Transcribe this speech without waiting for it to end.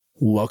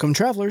Welcome,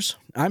 travelers.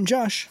 I'm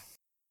Josh.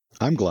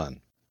 I'm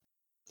Glenn.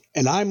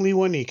 And I'm Lee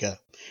Wanika.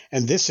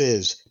 And this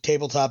is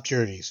Tabletop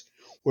Journeys,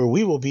 where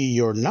we will be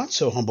your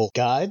not-so-humble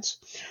guides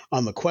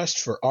on the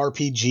quest for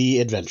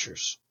RPG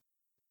adventures.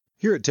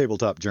 Here at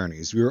Tabletop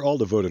Journeys, we are all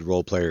devoted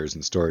role players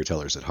and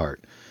storytellers at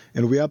heart,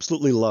 and we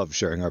absolutely love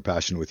sharing our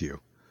passion with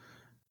you.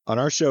 On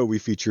our show, we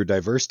feature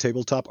diverse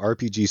tabletop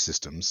RPG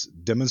systems,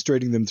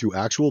 demonstrating them through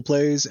actual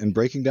plays and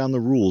breaking down the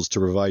rules to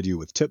provide you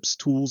with tips,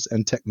 tools,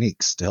 and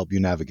techniques to help you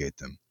navigate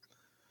them.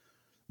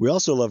 We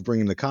also love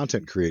bringing the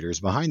content creators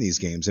behind these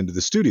games into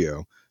the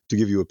studio to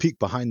give you a peek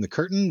behind the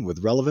curtain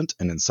with relevant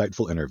and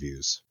insightful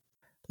interviews.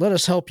 Let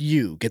us help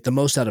you get the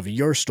most out of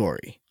your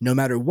story, no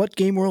matter what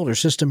game world or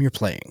system you're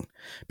playing,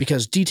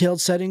 because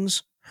detailed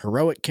settings,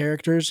 heroic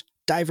characters,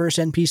 diverse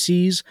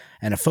NPCs,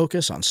 and a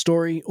focus on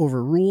story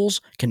over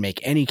rules can make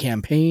any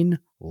campaign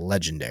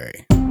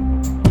legendary.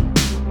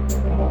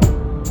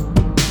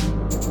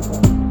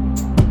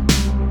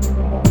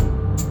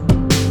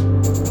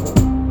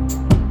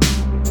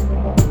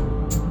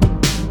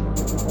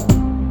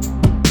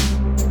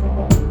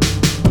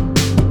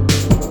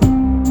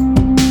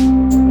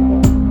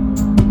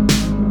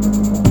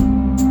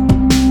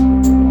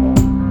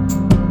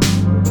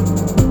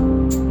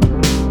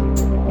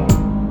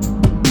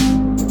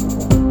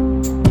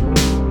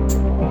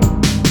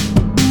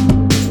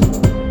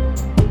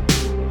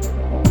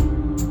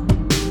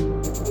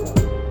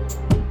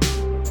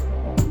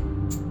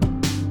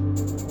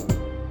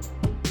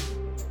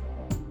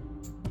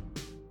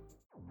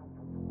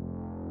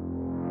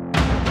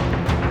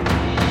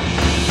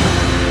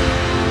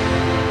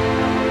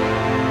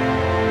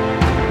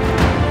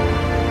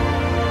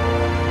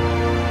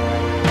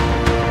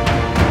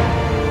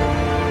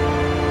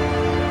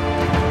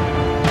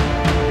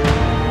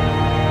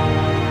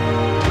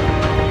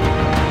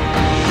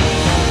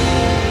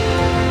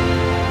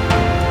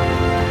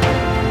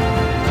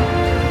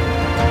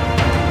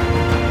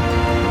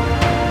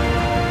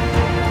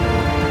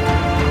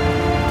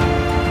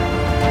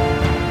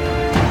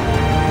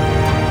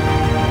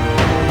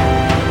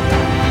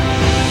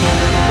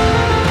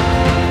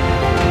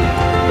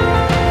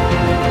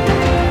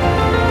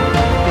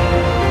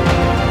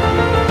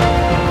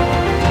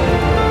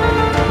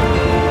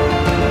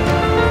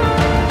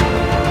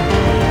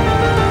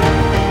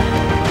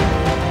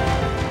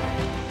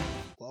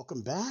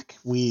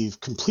 We've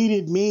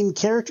completed main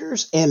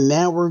characters, and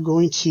now we're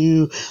going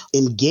to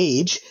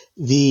engage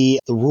the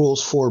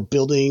rules for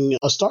building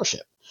a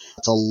starship.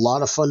 It's a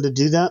lot of fun to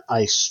do that.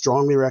 I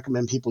strongly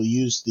recommend people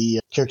use the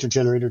character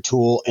generator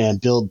tool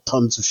and build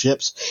tons of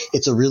ships.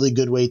 It's a really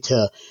good way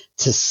to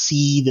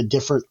see the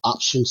different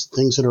options,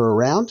 things that are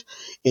around.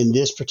 In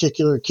this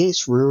particular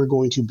case, we're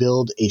going to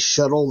build a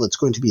shuttle that's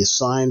going to be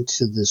assigned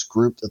to this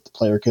group that the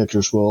player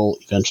characters will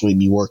eventually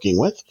be working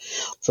with.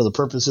 For the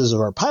purposes of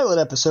our pilot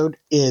episode,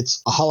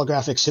 it's a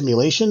holographic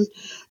simulation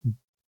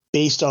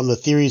based on the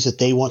theories that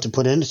they want to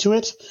put into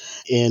it.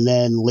 And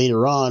then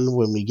later on,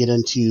 when we get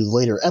into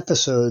later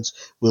episodes,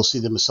 we'll see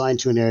them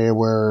assigned to an area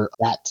where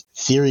that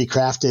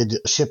theory-crafted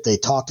ship they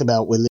talked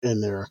about when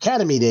in their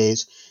academy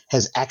days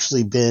has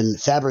actually been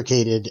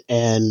fabricated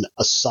and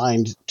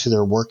assigned to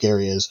their work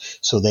areas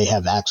so they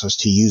have access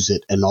to use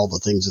it and all the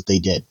things that they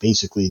did.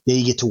 Basically,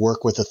 they get to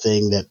work with a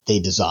thing that they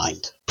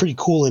designed. Pretty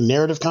cool in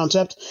narrative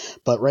concept,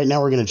 but right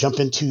now we're going to jump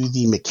into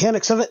the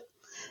mechanics of it.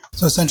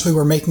 So essentially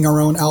we're making our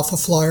own alpha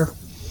flyer?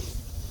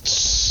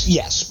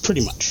 Yes,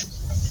 pretty much.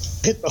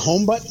 Hit the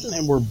home button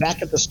and we're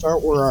back at the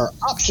start where our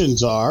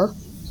options are.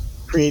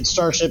 Create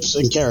starships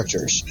and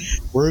characters.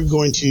 We're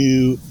going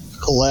to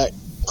click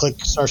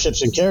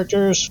starships and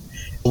characters.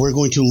 We're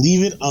going to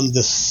leave it on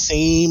the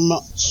same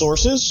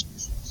sources.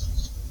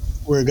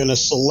 We're going to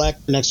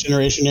select Next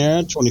Generation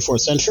Era, 24th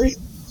Century.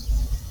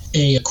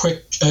 A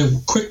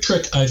quick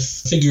trick I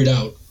figured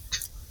out,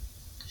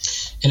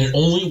 and it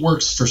only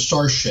works for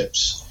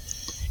starships,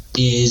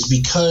 is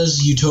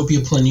because Utopia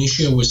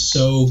Planitia was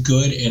so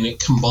good and it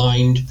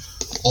combined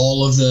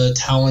all of the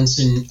talents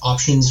and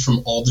options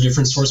from all the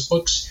different source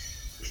books,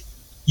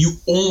 you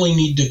only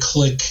need to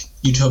click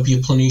Utopia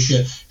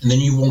Planitia and then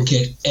you won't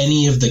get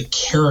any of the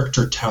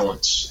character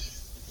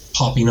talents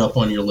popping up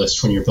on your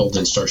list when you're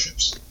building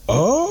starships.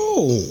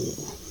 Oh,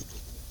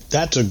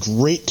 that's a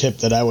great tip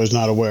that I was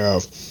not aware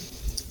of.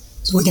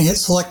 So we can hit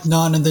select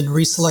none and then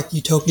reselect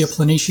Utopia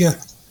Planitia?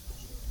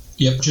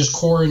 Yep, just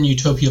core in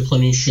Utopia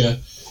Planitia,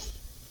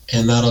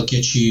 and that'll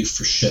get you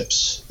for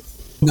ships.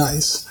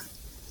 Nice.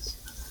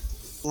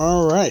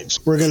 All right.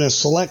 We're going to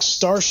select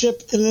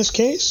Starship in this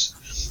case,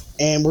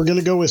 and we're going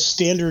to go with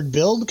standard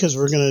build because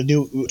we're going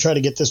to try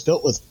to get this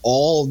built with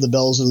all of the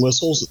bells and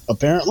whistles,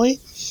 apparently,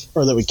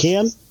 or that we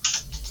can.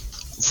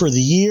 For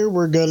the year,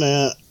 we're going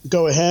to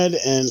go ahead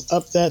and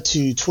up that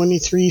to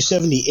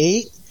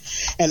 2378.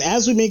 And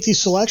as we make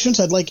these selections,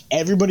 I'd like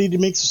everybody to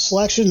make the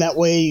selection. That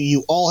way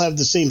you all have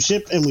the same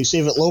ship and we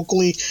save it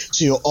locally,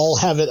 so you'll all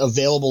have it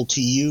available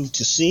to you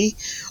to see.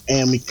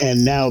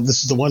 And now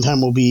this is the one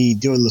time we'll be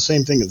doing the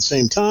same thing at the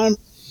same time.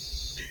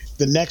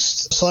 The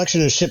next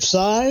selection is ship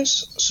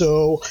size.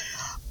 So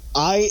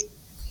I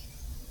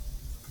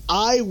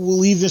I will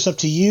leave this up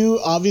to you.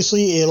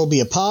 Obviously, it'll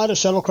be a pod, a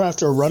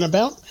shuttlecraft, or a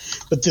runabout.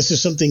 But this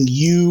is something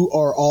you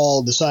are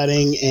all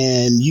deciding,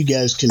 and you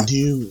guys can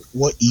do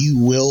what you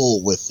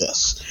will with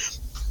this.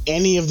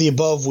 Any of the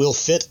above will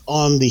fit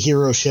on the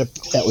hero ship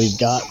that we've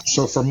got.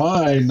 So for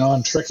my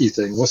non-trekkie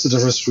thing, what's the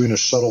difference between a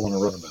shuttle and a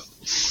runabout?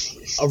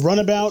 A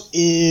runabout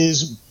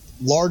is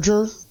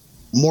larger,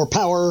 more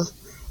power.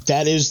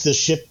 That is the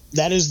ship.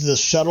 That is the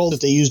shuttle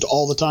that they used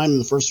all the time in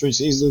the first 3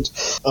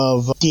 seasons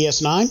of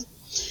DS9.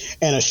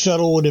 And a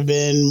shuttle would have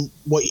been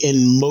what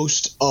in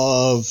most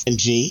of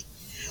NG.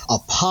 A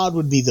pod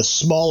would be the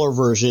smaller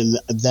version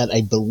that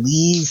I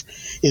believe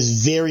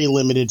is very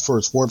limited for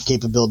its warp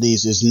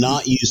capabilities, is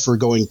not used for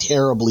going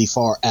terribly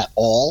far at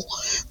all.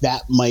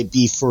 That might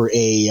be for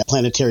a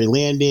planetary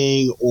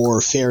landing or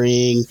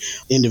ferrying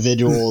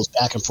individuals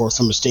back and forth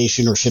from a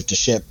station or ship to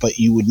ship, but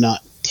you would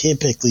not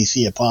typically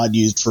see a pod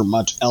used for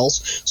much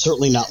else,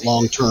 certainly not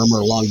long-term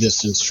or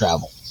long-distance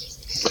travel.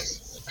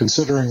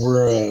 Considering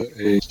we're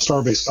a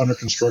starbase under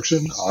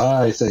construction,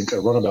 I think a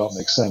runabout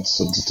makes sense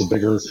since it's a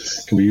bigger,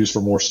 can be used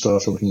for more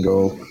stuff, and we can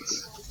go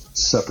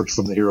separate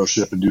from the hero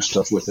ship and do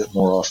stuff with it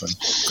more often.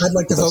 I'd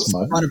like to vote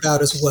for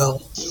runabout as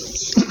well.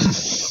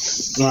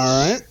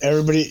 All right.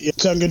 Everybody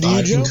sound good to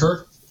you, Joe?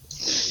 Concur.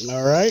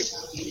 All right.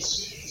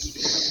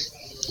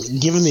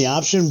 Given the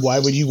option, why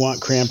would you want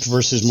cramped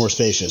versus more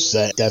spacious?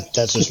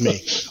 That's just me.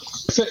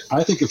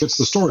 I think it fits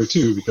the story,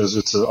 too, because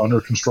it's an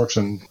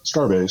under-construction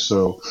starbase,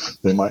 so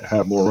they might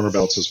have more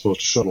runabouts as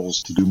opposed to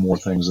shuttles to do more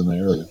things in the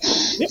area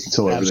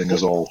until everything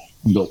is all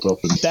built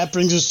up. That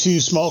brings us to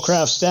small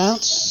craft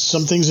stats.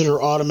 Some things that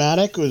are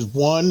automatic is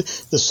 1,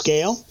 the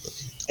scale,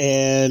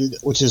 and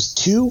which is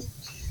 2.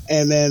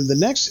 And then the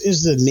next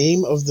is the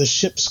name of the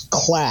ship's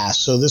class.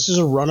 So this is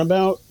a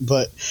runabout,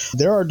 but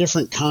there are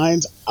different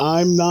kinds.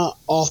 I'm not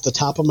off the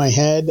top of my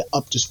head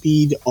up to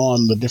speed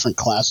on the different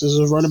classes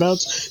of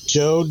runabouts.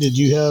 Joe, did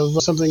you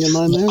have something in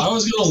mind there? I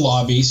was going to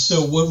lobby.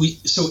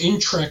 So in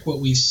Trek, what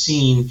we've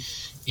seen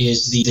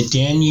is the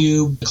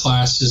Danube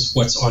class is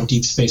what's on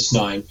Deep Space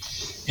Nine,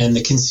 and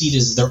the conceit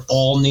is they're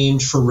all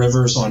named for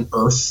rivers on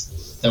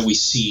Earth that we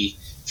see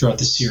throughout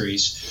the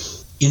series.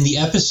 In the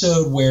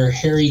episode where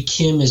Harry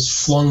Kim is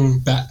flung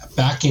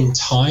back in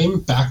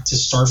time, back to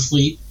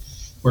Starfleet,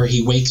 where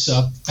he wakes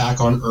up back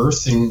on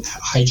Earth and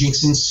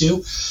hijinks ensue,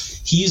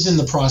 he's in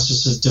the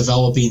process of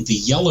developing the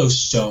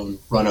Yellowstone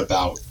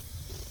runabout,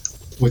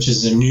 which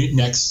is the new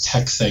next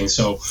tech thing.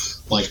 So,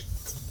 like,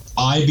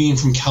 I being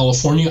from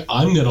California,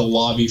 I'm going to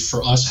lobby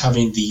for us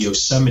having the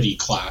Yosemite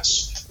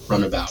class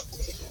runabout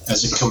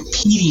as a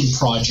competing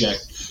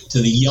project to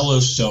the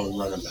Yellowstone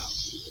runabout.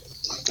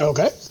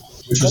 Okay.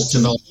 Which was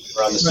developed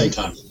around the same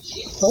time.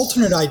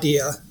 Alternate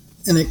idea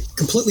in a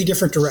completely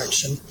different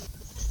direction.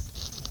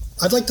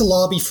 I'd like to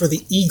lobby for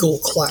the Eagle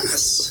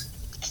class.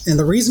 And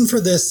the reason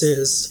for this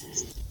is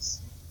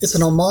it's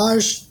an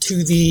homage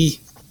to the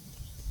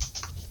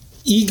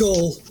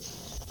Eagle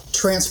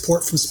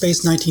transport from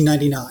Space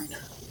 1999.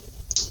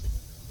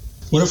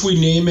 What if we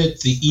name it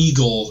the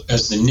Eagle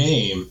as the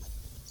name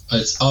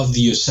of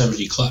the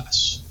Yosemite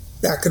class?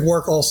 That could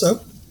work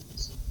also.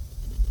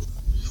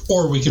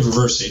 Or we could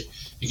reverse it.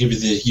 It could be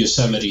the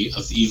Yosemite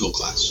of the Eagle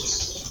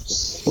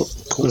class.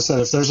 Listen,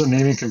 if there's a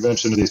naming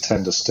convention, these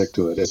tend to stick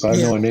to it. If I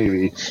know a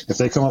Navy, if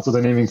they come up with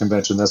a naming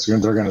convention,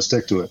 they're going to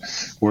stick to it.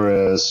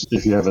 Whereas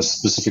if you have a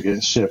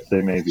specific ship,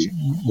 they may be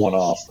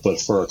one-off. But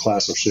for a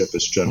class of ship,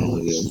 it's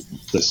generally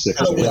the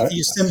stick. With the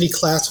Yosemite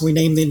class, we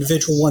name the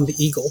individual one the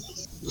Eagle.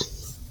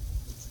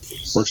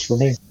 Works for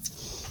me.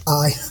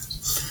 Aye.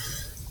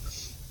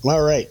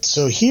 All right.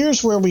 So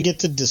here's where we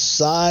get to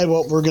decide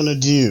what we're going to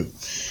do.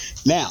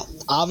 Now,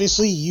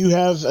 obviously, you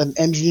have an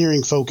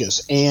engineering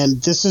focus,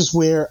 and this is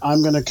where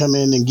I'm going to come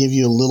in and give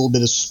you a little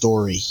bit of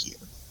story here.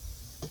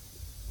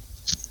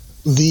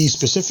 The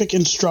specific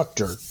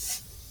instructor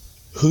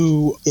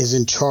who is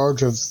in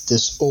charge of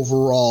this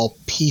overall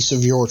piece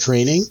of your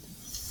training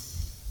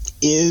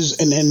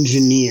is an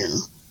engineer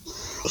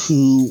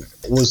who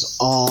was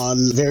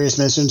on various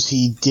missions.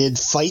 He did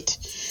fight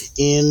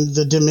in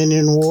the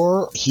Dominion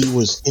War. He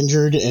was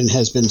injured and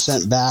has been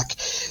sent back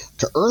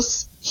to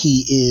Earth.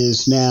 He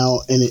is now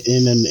in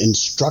an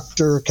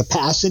instructor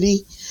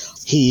capacity.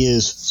 He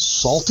is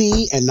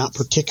salty and not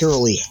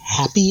particularly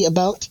happy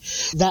about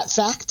that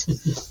fact,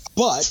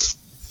 but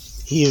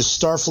he is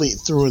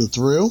Starfleet through and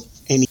through,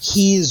 and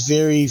he is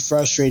very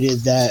frustrated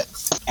that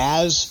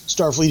as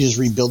Starfleet is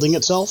rebuilding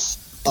itself,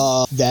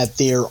 that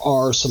there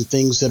are some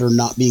things that are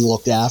not being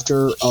looked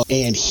after,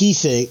 and he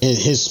thinks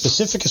his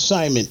specific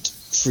assignment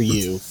for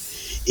you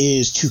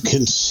is to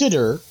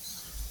consider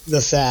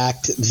the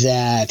fact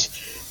that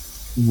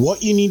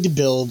what you need to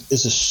build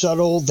is a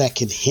shuttle that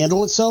can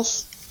handle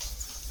itself,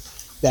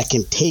 that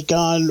can take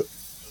on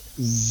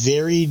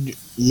varied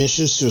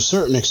missions to a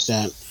certain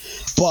extent,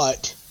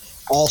 but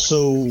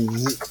also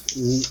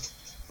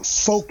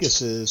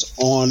focuses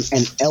on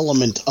an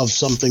element of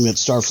something that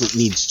Starfleet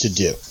needs to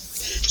do.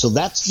 So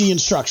that's the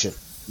instruction.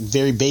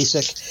 Very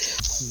basic.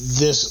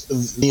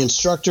 The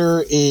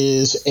instructor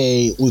is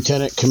a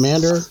lieutenant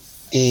commander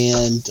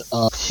and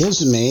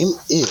his name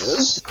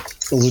is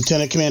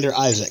Lieutenant Commander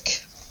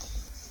Isaac.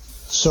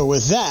 So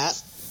with that,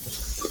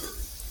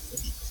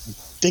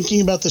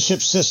 thinking about the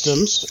ship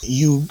systems,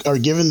 you are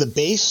given the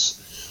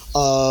base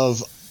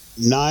of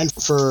 9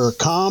 for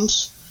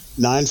comms,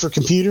 9 for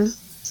computer,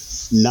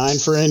 9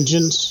 for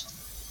engines,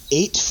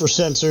 8 for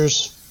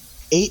sensors,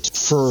 8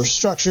 for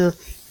structure,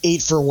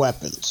 8 for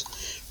weapons.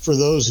 For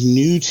those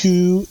new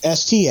to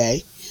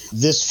STA,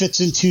 this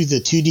fits into the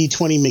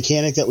 2D20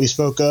 mechanic that we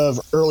spoke of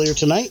earlier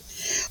tonight.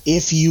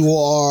 If you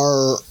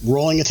are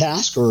rolling a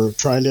task or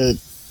trying to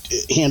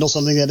handle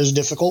something that is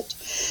difficult,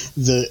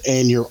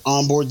 and you're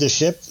on board the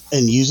ship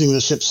and using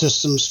the ship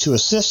systems to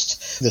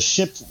assist, the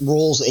ship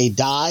rolls a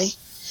die,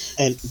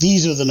 and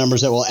these are the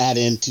numbers that will add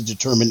in to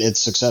determine its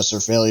success or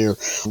failure,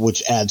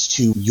 which adds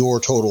to your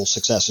total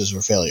successes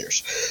or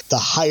failures. The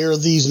higher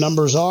these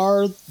numbers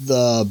are,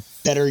 the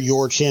better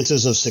your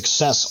chances of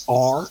success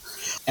are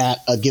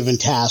at a given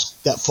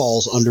task that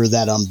falls under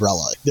that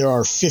umbrella. There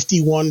are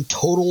 51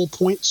 total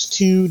points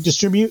to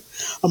distribute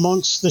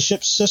amongst the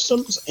ship's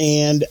systems,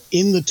 and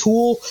in the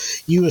tool,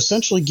 you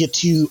essentially get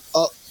to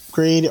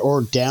upgrade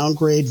or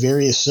downgrade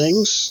various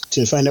things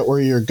to find out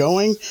where you're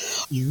going.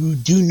 You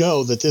do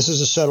know that this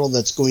is a shuttle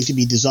that's going to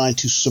be designed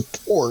to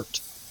support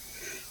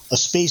a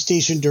space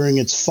station during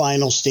its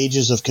final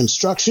stages of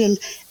construction.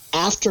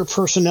 After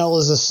personnel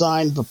is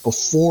assigned, but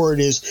before it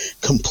is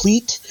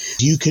complete,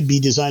 you could be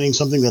designing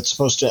something that's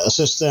supposed to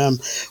assist them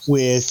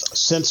with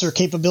sensor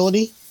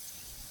capability,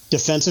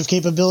 defensive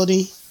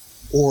capability,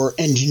 or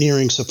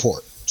engineering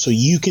support. So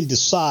you can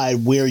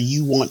decide where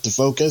you want to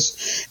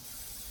focus.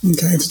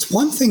 Okay, if it's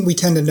one thing we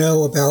tend to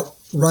know about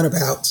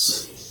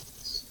runabouts,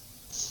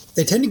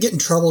 they tend to get in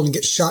trouble and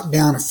get shot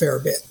down a fair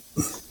bit.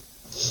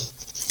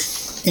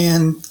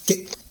 And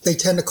they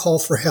tend to call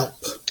for help.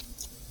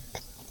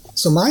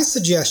 So my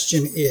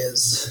suggestion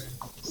is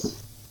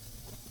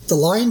the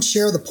lion's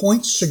share of the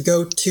points should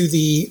go to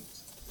the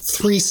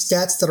 3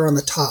 stats that are on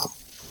the top: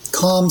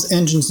 comms,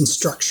 engines, and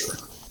structure.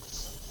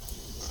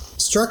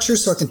 Structure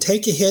so it can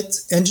take a hit,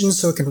 engines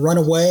so it can run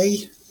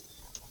away,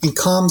 and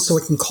comms so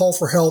it can call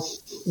for help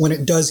when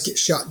it does get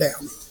shot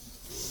down.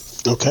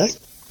 Okay.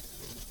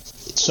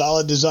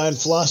 Solid design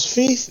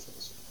philosophy.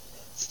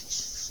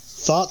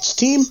 Thoughts,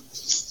 team?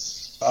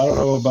 I don't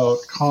know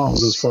about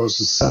comms as far as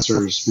the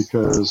sensors,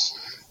 because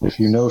if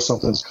you know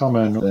something's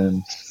coming,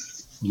 then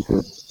you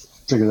could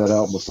figure that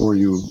out before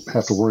you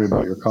have to worry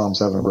about your comms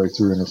having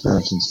breakthrough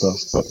interference and stuff.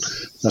 But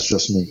that's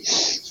just me.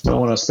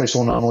 Knowing a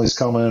spatial anomaly's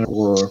coming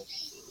or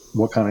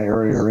what kind of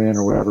area you're in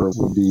or whatever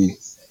would be,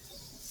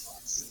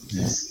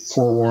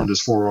 forewarned is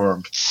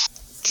forearmed.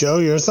 Joe,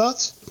 your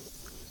thoughts?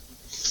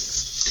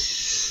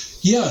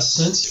 Yeah,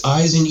 since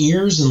eyes and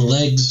ears and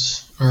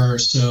legs are,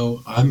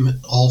 so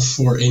I'm all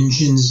for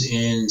engines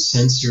and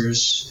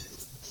sensors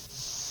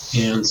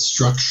and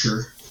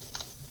structure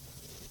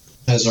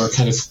as our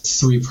kind of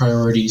 3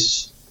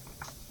 priorities.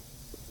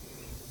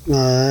 All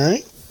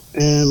right.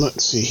 And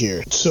let's see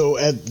here. So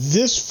at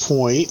this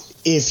point,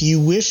 if you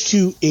wish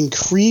to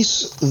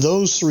increase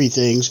those 3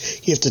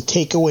 things, you have to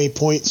take away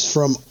points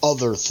from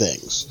other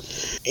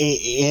things.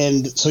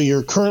 And so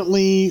you're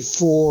currently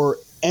for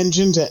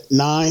engines at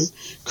 9,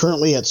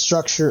 currently at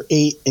structure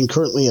 8, and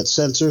currently at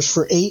sensors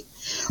for 8.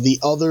 The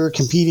other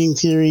competing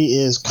theory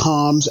is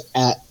comms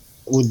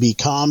would be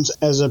comms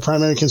as a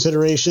primary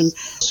consideration.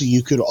 So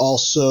you could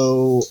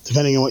also,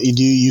 depending on what you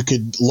do, you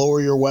could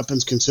lower your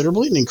weapons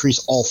considerably and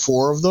increase all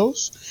 4 of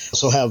those.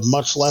 So have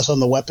much less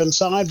on the weapon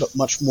side, but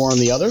much more on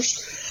the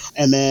others.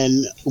 And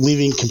then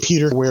leaving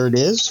computer where it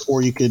is,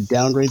 or you could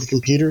downgrade the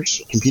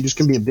computers. Computers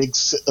can be a big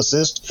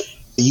assist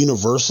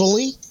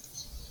universally,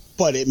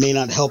 but it may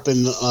not help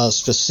in a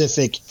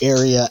specific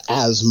area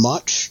as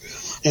much.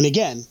 And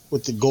again,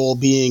 with the goal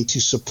being to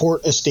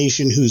support a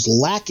station who's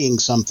lacking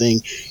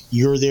something,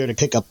 you're there to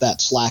pick up that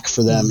slack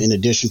for them in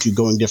addition to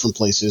going different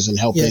places and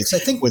helping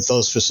with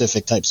those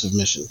specific types of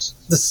missions.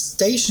 The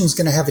station's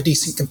going to have a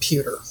decent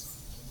computer.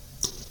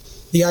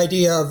 The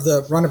idea of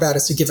the runabout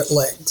is to give it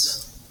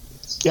legs.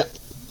 Yep.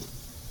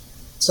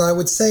 So I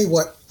would say,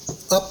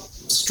 up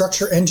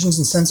structure, engines,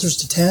 and sensors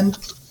to 10.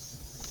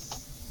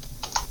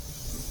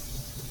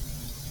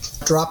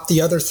 Drop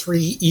the other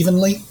 3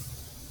 evenly.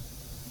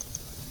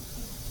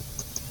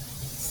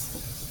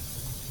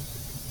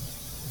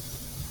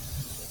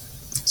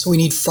 So we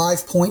need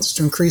 5 points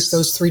to increase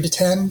those 3 to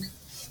 10.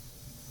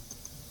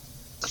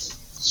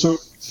 So,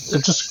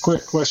 just a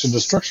quick question. Do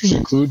structures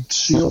include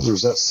shields, or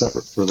is that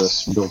separate for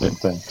this building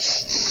thing?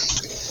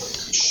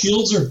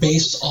 Shields are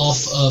based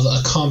off of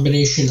a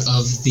combination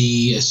of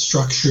the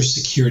structure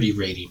security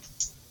rating.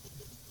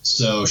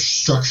 So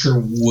structure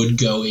would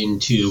go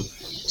into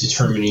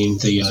determining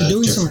the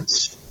doing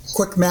difference. Some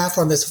quick math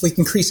on this. If we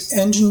can increase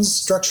engines,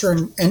 structure,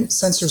 and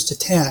sensors to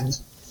 10,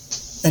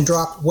 and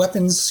drop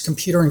weapons,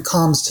 computer, and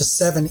comms to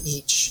 7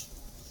 each,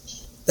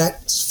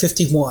 that's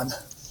 51.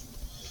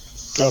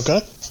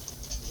 Okay.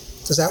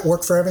 Does that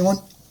work for everyone?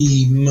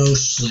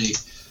 Mostly.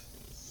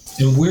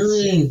 And we're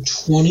in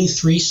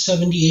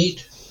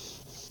 2378.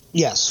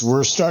 Yes,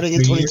 we're starting in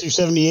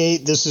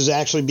 2278. This is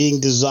actually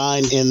being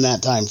designed in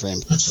that time frame.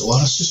 That's a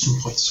lot of system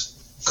points.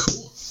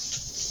 Cool.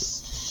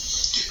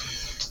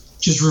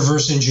 Just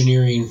reverse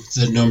engineering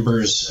the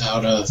numbers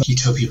out of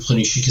Utopia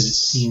Planitia because it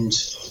seemed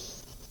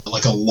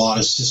like a lot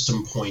of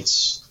system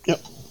points.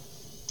 Yep.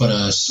 But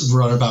a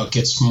runabout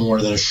gets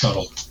more than a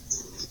shuttle,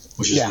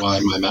 which is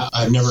why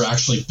I've never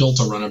actually built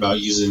a runabout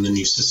using the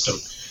new system.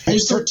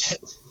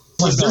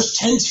 There's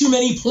 10 too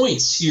many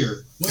points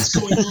here. What's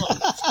going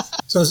on?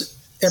 So is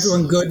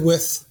everyone good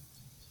with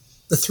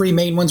the 3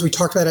 main ones we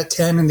talked about at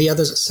 10 and the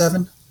others at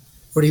 7?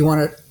 Or do you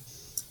want to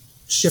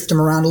shift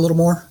them around a little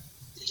more?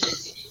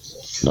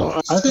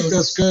 No, I think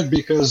that's good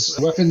because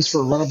weapons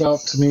for runabout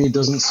to me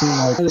doesn't seem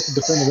like just to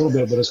defend a little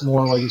bit, but it's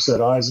more like you said,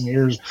 eyes and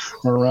ears,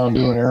 run around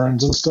doing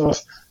errands and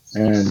stuff.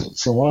 And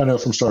from what I know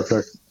from Star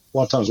Trek, a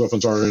lot of times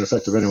weapons are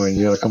ineffective anyway, and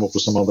you got to come up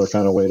with some other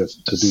kind of way to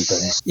do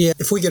things. Yeah,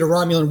 if we get a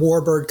Romulan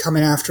warbird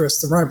coming after us,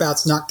 the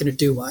runabout's not going to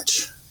do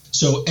much.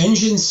 So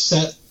engines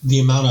set the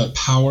amount of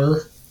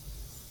power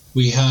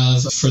we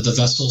have for the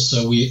vessel.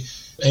 So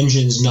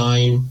engines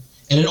 9,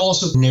 and it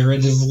also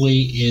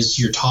narratively is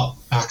your top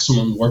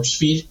maximum warp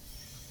speed.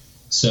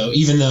 So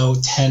even though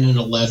 10 and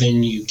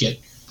 11 you get,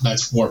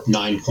 that's warp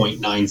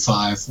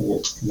 9.95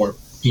 or warp,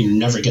 you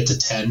never get to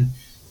 10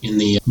 in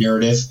the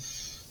narrative,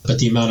 but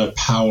the amount of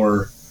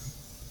power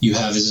you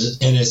have is,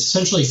 and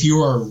essentially if you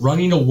are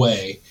running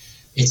away,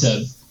 it's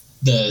a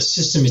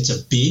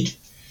bid.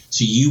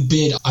 So you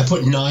bid, I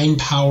put 9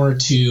 power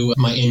to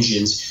my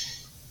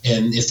engines,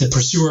 and if the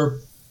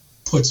pursuer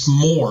puts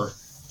more,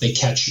 they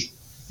catch you.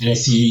 And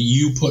if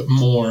you put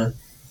more,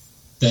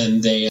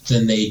 then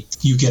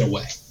you get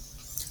away.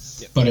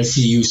 Yep. But if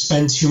you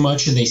spend too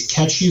much and they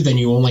catch you, then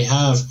you only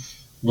have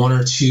 1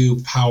 or 2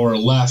 power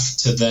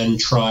left to then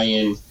try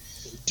and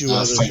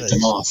fight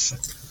them off.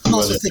 I'm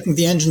also thinking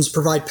the engines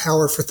provide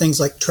power for things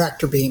like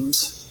tractor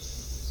beams.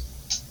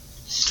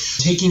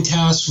 Taking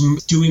tasks,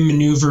 doing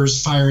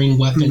maneuvers, firing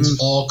weapons,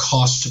 all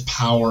cost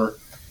power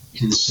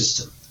in the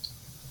system.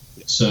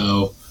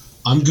 So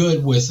I'm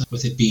good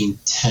with it being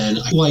 10.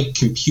 I like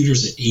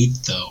computers at 8,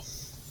 though,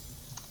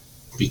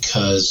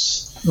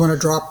 because... You want to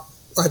drop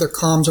either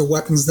comms or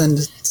weapons then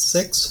to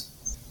 6?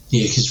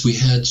 Yeah, because we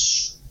had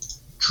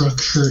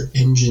structure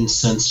engine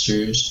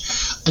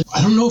sensors.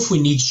 I don't know if we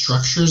need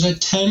structures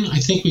at 10. I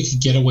think we could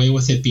get away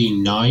with it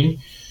being 9,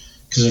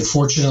 because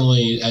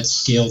unfortunately at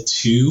scale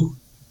 2,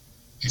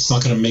 it's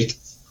not going to make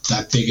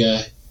that big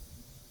a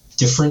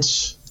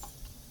difference.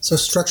 So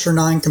structure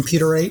 9,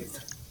 computer 8? I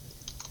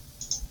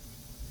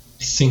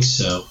think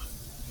so.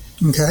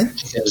 Okay.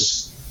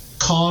 Because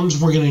comms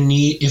we're going to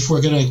need, if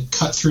we're going to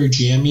cut through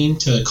jamming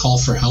to call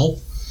for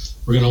help,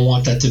 we're going to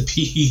want that to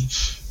be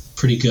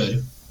pretty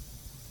good,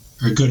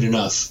 or good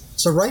enough.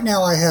 So right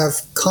now I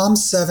have comms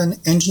 7,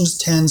 engines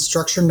 10,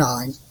 structure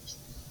 9,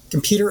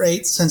 computer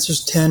 8,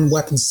 sensors 10,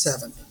 weapons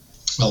 7.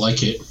 I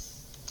like it.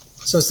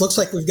 So it looks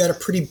like we've got a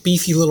pretty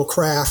beefy little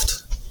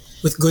craft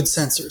with good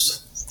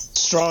sensors.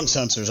 Strong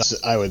sensors,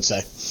 I would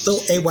say.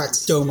 Little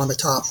AWACS dome on the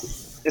top.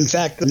 In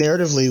fact,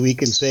 narratively, we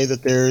can say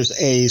that there's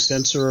a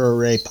sensor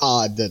or a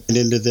pod that went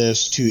into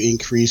this to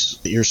increase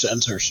your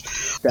sensors.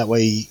 That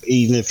way,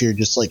 even if you're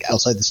just like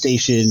outside the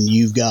station,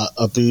 you've got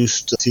a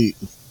boost to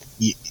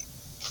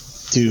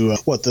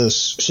what the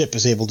ship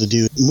is able to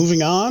do.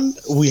 Moving on,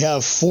 we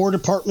have 4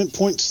 department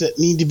points that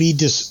need to be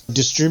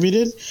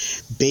distributed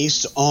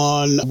based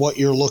on what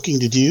you're looking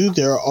to do.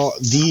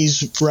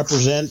 These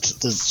represent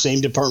the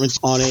same departments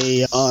on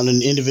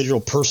an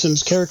individual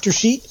person's character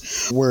sheet,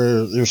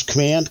 where there's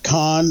command,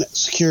 con,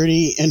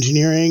 security,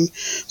 engineering,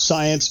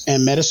 science,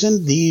 and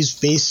medicine. These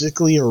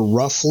basically are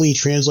roughly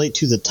translate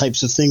to the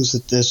types of things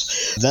that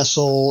this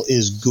vessel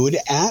is good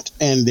at,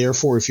 and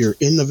therefore if you're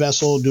in the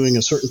vessel doing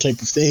a certain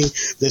type of thing,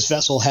 this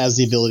vessel has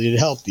the ability to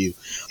help you.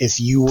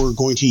 If you were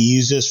going to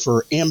use this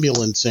for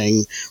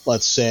ambulancing,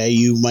 let's say,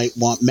 you might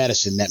want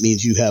medicine. That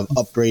means you have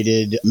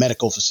upgraded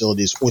medical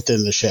facilities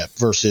within the ship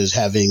versus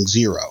having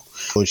 0,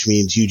 which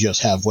means you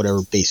just have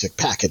whatever basic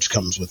package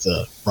comes with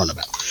the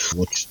runabout,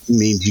 which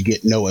means you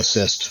get no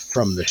assist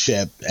from the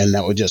ship, and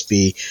that would just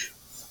be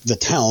the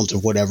talent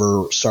of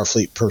whatever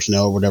Starfleet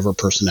personnel or whatever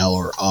personnel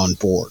are on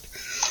board,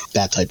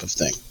 that type of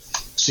thing.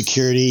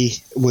 Security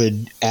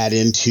would add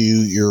into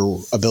your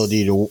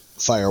ability to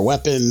fire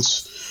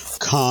weapons.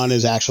 Con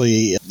is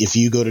actually if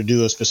you go to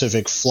do a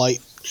specific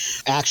flight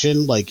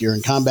action, like you're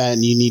in combat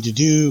and you need to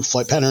do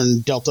flight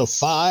pattern Delta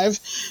 5,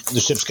 the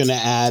ship's going to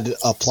add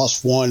a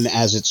 +1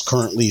 as it's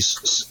currently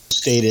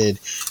stated,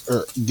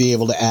 or be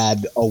able to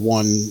add a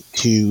 1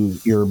 to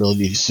your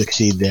ability to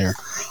succeed there.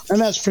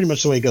 And that's pretty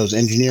much the way it goes.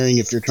 Engineering,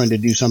 if you're trying to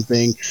do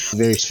something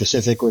very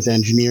specific with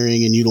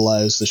engineering and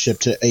utilize the ship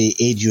to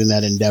aid you in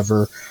that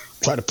endeavor,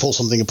 try to pull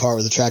something apart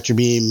with a tractor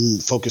beam,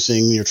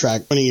 putting your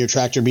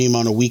tractor beam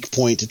on a weak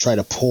point to try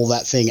to pull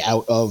that thing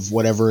out of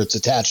whatever it's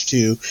attached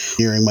to.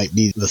 Engineering might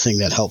be the thing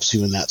that helps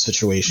you in that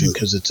situation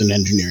because it's an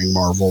engineering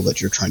marvel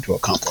that you're trying to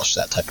accomplish,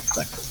 that type of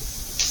thing.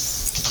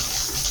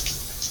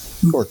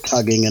 Or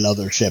tugging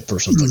another ship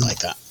or something like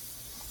that.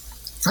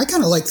 I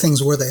kind of like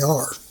things where they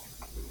are.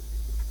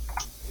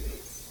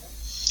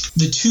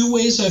 The two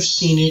ways I've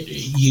seen it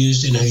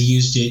used, and I've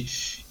used it,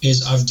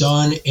 is I've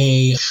done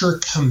a sure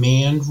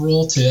command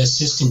roll to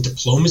assist in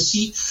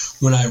diplomacy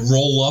when I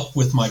roll up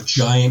with my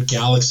giant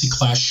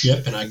Galaxy-class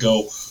ship and I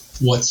go,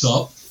 "What's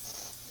up?"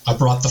 I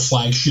brought the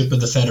flagship of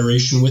the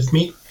Federation with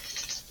me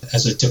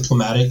as a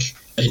diplomatic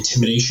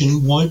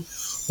intimidation one,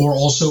 or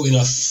also in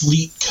a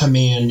fleet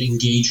command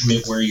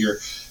engagement where you're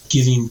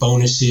giving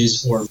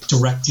bonuses or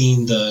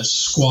directing the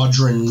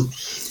Squadron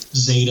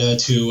Zeta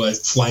to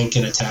flank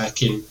and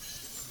attack and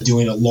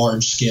doing a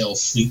large-scale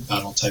fleet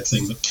battle type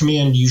thing. But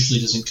command usually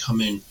doesn't come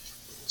in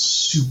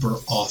super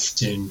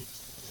often.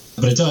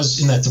 But it does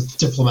in that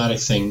diplomatic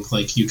thing.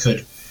 Like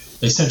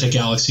they sent a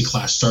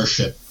Galaxy-class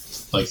starship.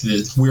 Like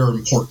we're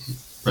important,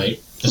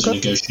 right? As a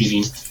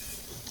negotiating.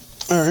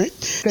 All right.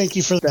 Thank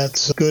you for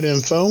that good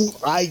info.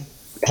 I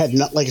had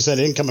not, like I said,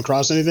 I didn't come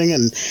across anything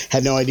and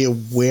had no idea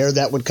where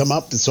that would come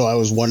up, so I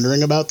was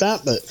wondering about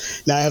that. But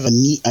now I have a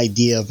neat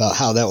idea about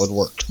how that would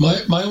work.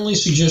 My only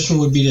suggestion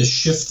would be to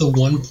shift the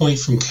 1 point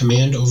from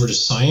command over to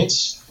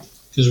science,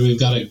 because we've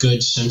got a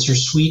good sensor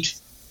suite.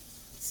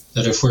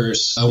 That if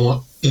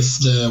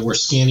we're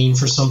scanning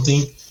for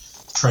something,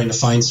 trying to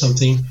find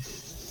something,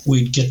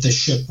 we'd get the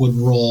ship would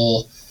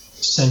roll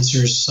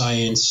sensors,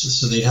 science,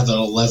 so they'd have an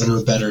 11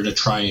 or better to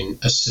try and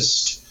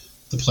assist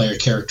the player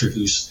character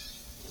who's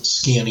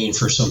scanning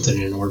for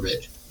something in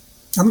orbit.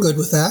 I'm good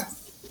with that.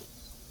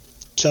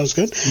 Sounds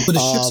good. Would a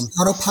ship's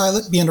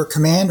autopilot be under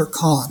command or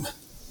con?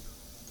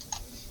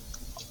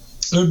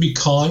 It would be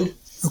con.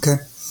 Okay.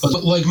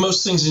 But like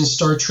most things in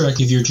Star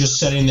Trek, if you're just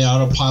setting the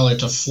autopilot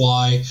to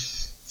fly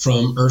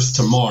from Earth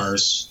to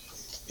Mars,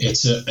 it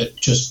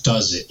just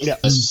does it. Yeah.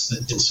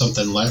 In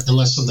something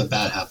unless something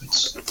bad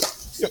happens.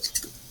 Yep.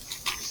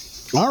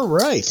 All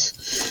right.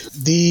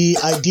 The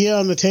idea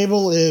on the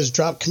table is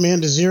drop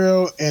command to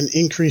 0 and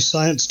increase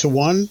science to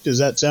 1. Does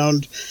that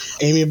sound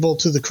amiable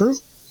to the crew?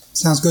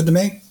 Sounds good to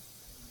me.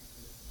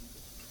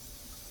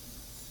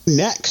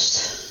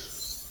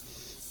 Next,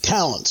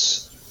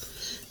 talents.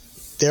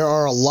 There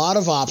are a lot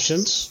of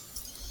options,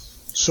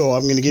 so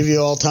I'm going to give you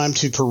all time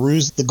to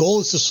peruse. The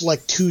goal is to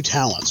select 2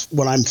 talents.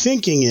 What I'm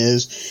thinking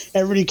is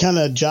everybody kind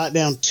of jot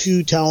down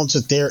 2 talents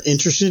that they're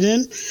interested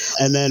in,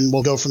 and then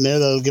we'll go from there.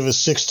 That'll give us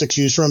 6 to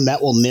choose from.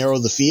 That will narrow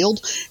the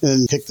field, and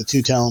then pick the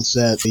 2 talents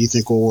that you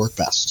think will work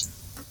best.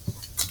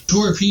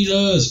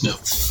 Torpedoes? No.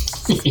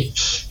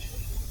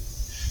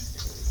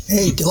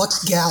 Hey,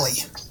 deluxe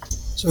galley.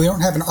 So we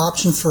don't have an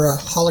option for a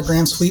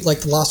hologram suite like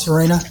the La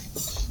Sirena?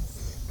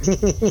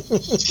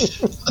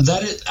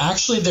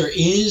 Actually, there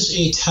is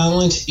a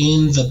talent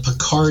in the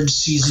Picard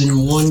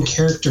Season 1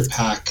 character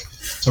pack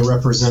to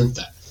represent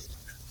that.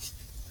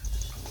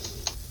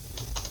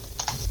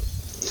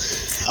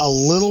 A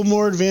little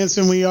more advanced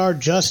than we are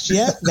just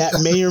yet.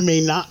 That may or may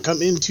not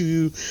come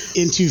into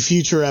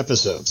future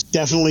episodes.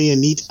 Definitely a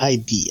neat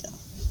idea.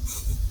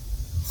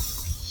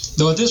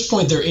 Though at this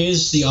point, there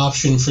is the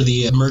option for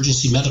the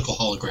emergency medical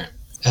hologram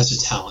as a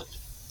talent.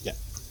 Yeah.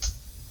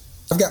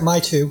 I've got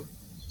my 2.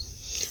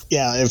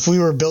 Yeah, if we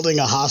were building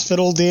a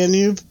hospital,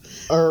 Danube,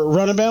 or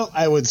runabout,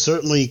 I would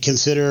certainly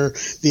consider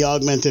the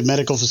augmented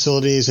medical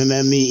facilities and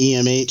then the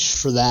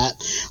EMH for that.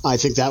 I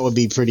think that would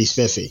be pretty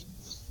spiffy.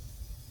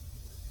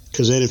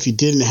 Because then if you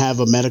didn't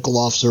have a medical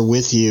officer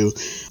with you,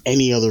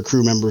 any other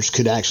crew members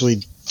could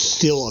actually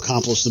still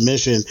accomplish the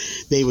mission.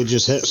 They would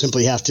just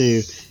simply have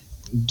to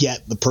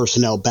get the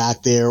personnel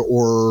back there,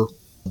 or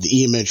the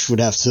EMH would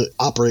have to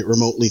operate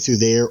remotely through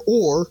there,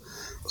 or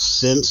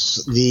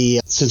since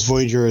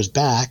Voyager is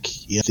back,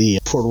 the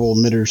portable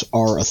emitters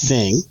are a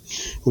thing.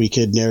 We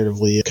could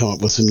narratively come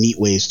up with some neat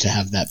ways to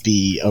have that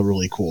be a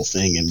really cool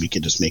thing, and we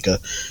could just make a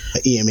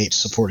EMH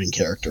supporting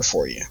character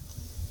for you.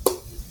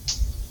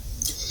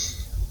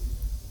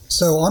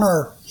 So on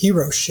our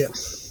hero ship,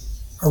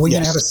 are we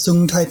going to have a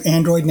Soong-type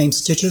android named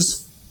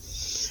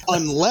Stitches?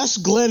 Unless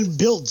Glenn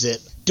builds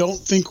it, don't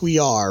think we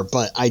are,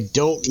 but I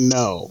don't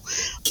know.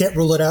 Can't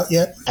rule it out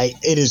yet?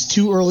 It is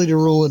too early to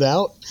rule it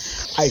out.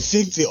 I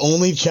think the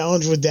only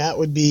challenge with that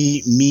would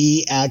be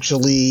me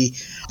actually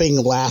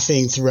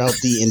laughing throughout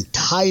the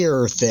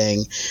entire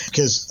thing,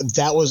 because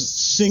that was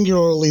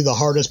singularly the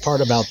hardest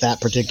part about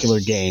that particular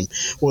game,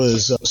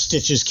 was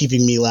Stitches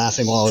keeping me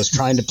laughing while I was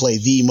trying to play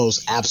the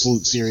most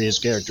absolute serious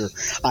character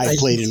I've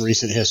played in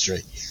recent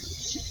history.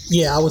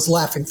 Yeah, I was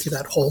laughing through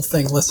that whole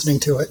thing listening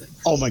to it.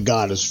 Oh my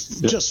God, it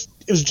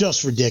was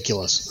just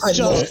ridiculous. I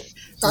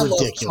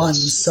love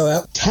puns,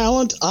 so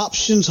Talent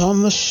options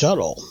on the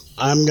shuttle.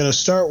 I'm going to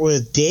start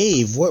with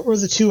Dave. What were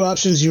the 2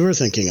 options you were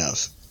thinking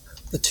of?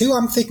 The 2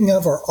 I'm thinking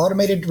of are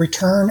automated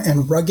return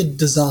and rugged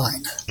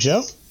design.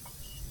 Joe?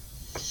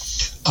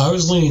 I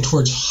was leaning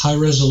towards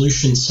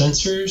high-resolution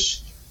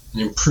sensors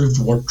and improved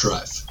warp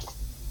drive.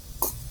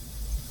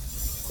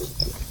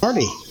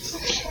 Marty?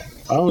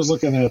 I was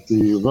looking at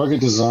the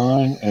rugged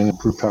design and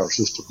improved power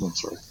system. I'm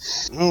sorry.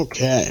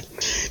 Okay.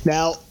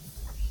 Now,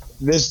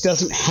 this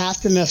doesn't have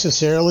to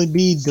necessarily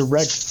be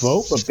direct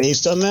vote, but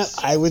based on that,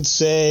 I would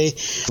say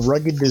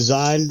rugged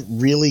design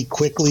really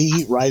quickly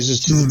rises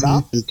to the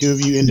top, and 2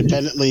 of you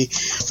independently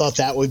thought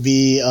that would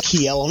be a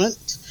key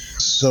element.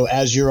 So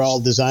as you're all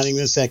designing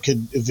this,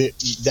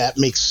 that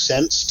makes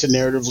sense to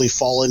narratively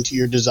fall into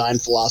your design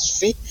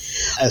philosophy.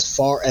 As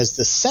far as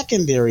the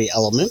secondary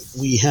element,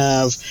 we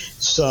have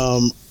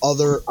some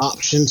other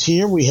options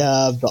here. We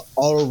have the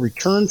auto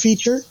return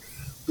feature,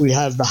 we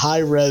have the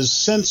high-res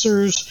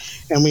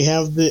sensors, and we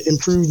have the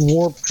improved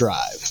warp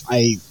drive.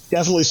 I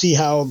definitely see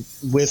how,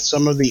 with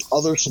some of the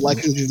other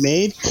selections you've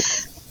made,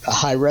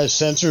 high-res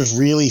sensors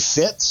really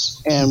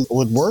fits and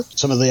would work.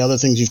 Some of the other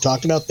things you've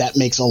talked about, that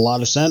makes a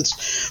lot of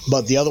sense.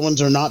 But the other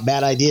ones are not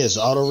bad ideas.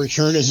 Auto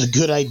return is a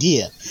good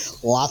idea.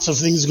 Lots of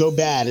things go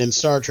bad in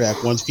Star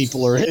Trek once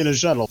people are in a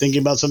shuttle.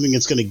 Thinking about something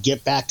that's going to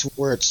get back to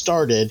where it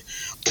started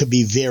could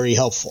be very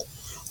helpful.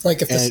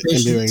 Like if the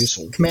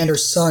station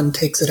commander's son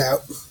takes it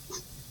out.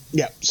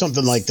 Yeah,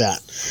 something like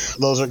that.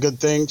 Those are good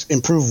things.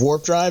 Improved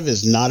warp drive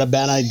is not a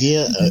bad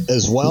idea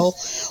as well.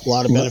 A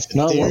lot of benefits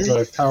not there. Warp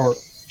drive, power.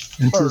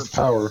 Improved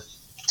power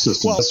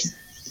systems.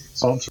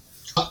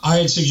 I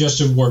had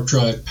suggested warp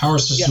drive. Power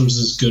systems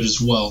is good as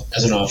well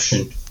as an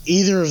option.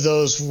 Either of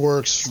those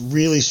works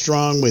really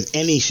strong with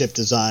any ship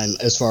design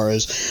as far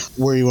as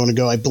where you want to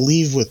go. I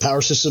believe with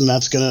power system,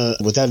 that's going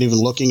to, without even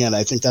looking at it,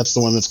 I think that's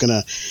the one that's going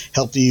to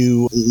help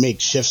you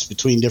make shifts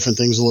between different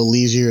things a little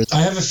easier.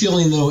 I have a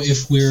feeling, though,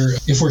 if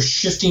we're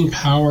shifting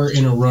power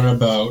in a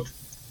runabout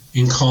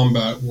in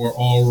combat, we're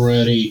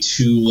already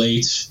too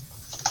late.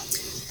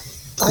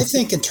 I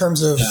think in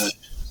terms of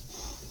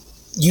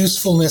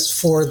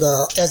usefulness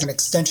as an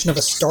extension of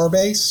a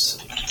starbase,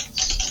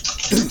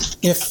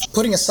 if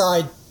putting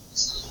aside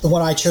the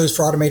one I chose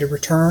for automated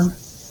return,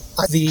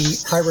 the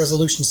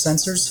high-resolution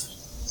sensors,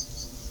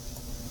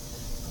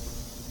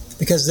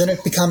 because then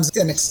it becomes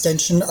an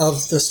extension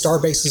of the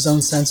starbase's own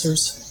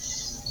sensors.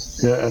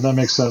 Yeah, and that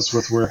makes sense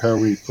with how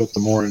we put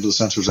them more into the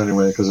sensors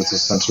anyway, because it's a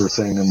sensor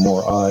thing and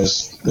more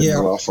eyes that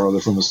go out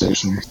farther from the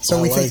station. So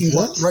we're thinking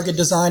rugged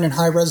design and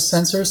high-res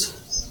sensors?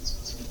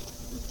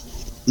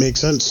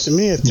 Makes sense to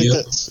me. I think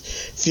that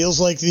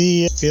feels like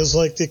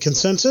the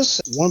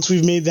consensus. Once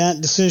we've made that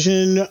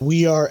decision,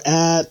 we are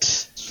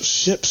at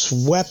ship's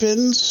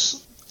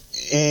weapons,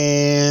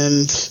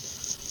 and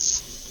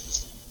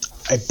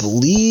I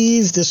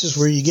believe this is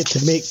where you get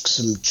to make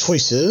some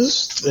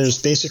choices.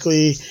 There's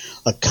basically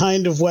a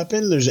kind of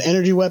weapon. There's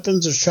energy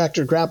weapons, there's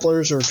tractor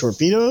grapplers or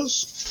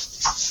torpedoes.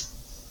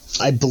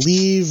 I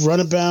believe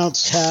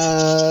runabouts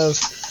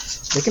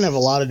they can have a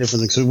lot of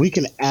different things. So we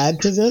can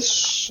add to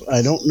this.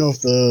 I don't know if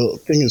the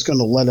thing is going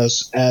to let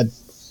us add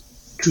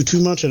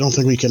too much. I don't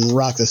think we can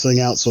rock this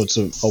thing out so it's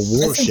a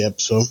warship.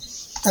 So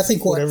I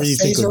think whatever you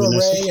think would be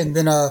necessary. And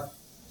then a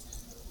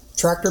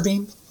tractor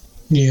beam.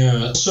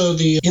 Yeah. So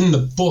in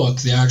the book,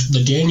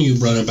 the Danube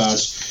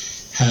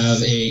runabouts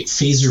have a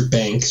phaser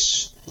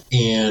banks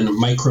and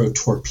micro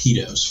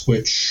torpedoes,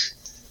 which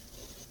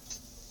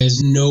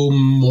is no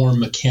more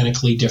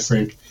mechanically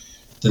different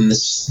than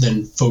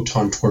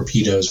photon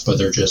torpedoes, but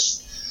they're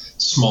just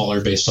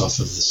smaller based off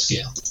of the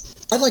scale.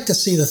 I'd like to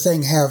see the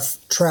thing have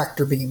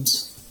tractor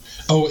beams.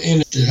 Oh,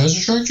 and it has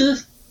a tractor?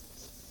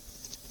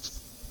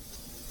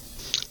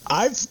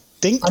 I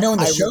know in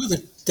the show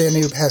that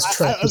Danube has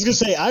tractor. I was going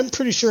to say, I'm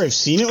pretty sure I've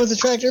seen it with a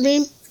tractor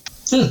beam.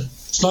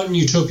 It's not in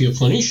Utopia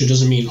Planitia.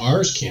 Doesn't mean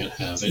ours can't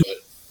have it.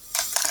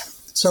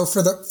 So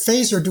for the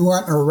phaser, do you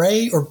want an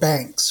array or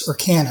banks or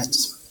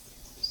cannons?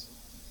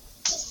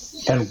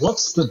 And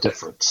what's the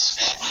difference?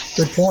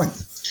 Good point.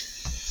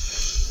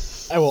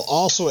 I will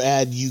also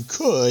add you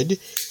could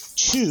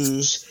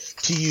choose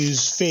to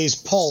use phase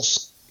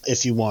pulse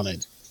if you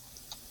wanted.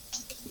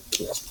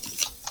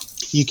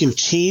 You can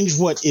change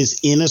what is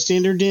in a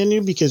standard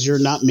Danube because you're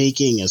not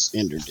making a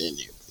standard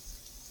Danube.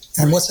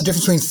 And what's the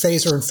difference between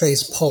phaser and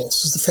phase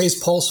pulse? Is the phase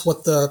pulse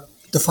what the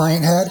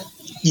Defiant had?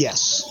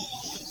 Yes.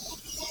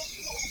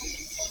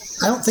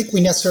 I don't think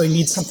we necessarily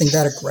need something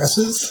that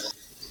aggressive.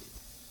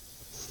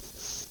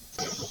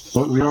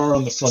 But we are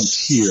on the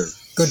frontier.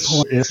 Good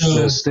point. If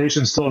the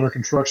station's still under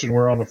construction,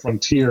 we're on the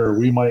frontier,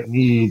 we might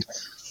need,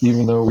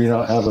 even though we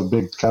don't have a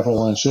big capital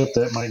line ship,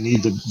 that might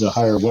need the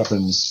higher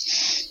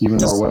weapons. Even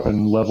though our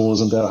weapon level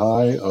isn't that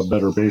high, a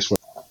better base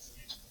weapon.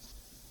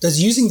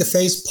 Does using the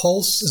phase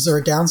pulse, is there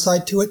a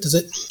downside to it? Does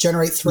it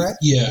generate threat?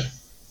 Yeah.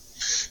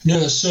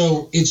 No,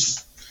 so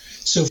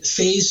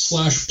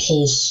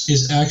phase/pulse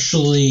is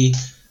actually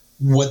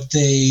what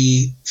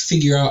they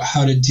figure out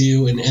how to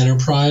do in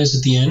Enterprise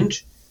at the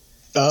end.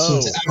 So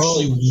it's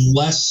actually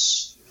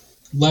less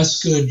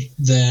good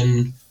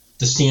than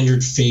the standard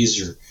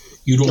phaser.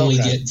 You'd only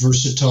get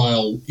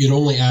versatile. You'd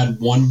only add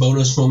one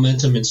bonus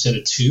momentum instead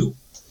of two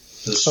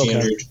to the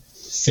standard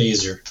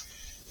phaser.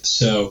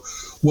 So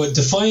what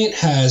Defiant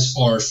has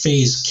are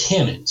phase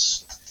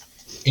cannons,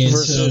 and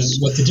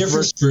what the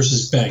difference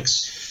versus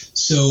banks.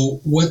 So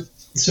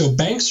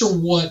banks are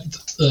what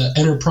the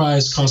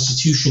Enterprise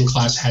Constitution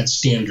class had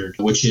standard,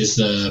 which is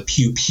the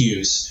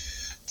pew-pews.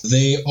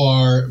 They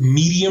are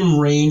medium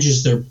range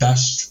is their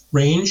best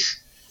range.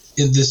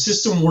 And the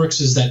system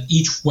works is that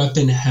each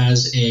weapon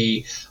has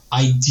a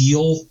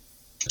ideal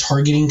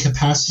targeting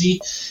capacity,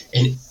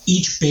 and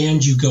each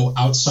band you go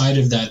outside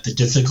of that, the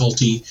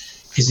difficulty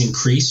is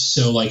increased.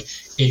 So like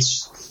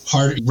it's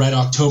hard Red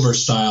October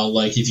style,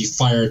 like if you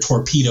fire a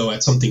torpedo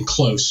at something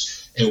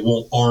close, it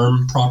won't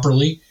arm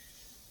properly.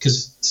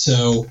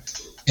 I'll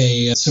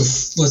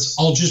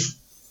just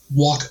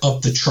walk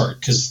up the chart,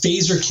 because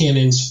phaser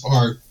cannons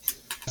are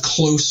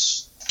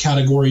close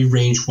category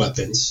range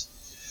weapons,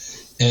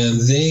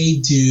 and they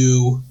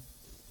do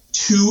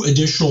 2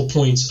 additional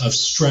points of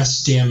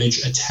stress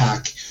damage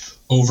attack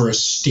over a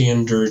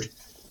standard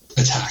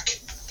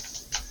attack.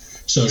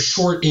 So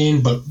short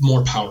in, but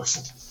more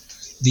powerful.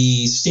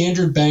 The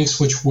standard banks,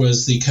 which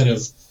was the kind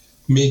of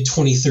mid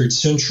 23rd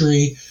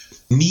century,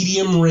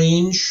 medium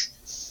range,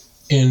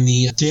 and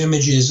the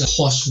damage is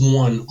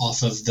 +1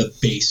 off of the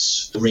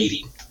base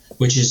rating,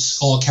 which is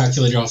all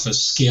calculated off of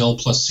scale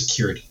plus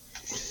security.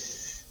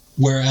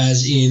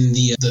 Whereas in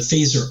the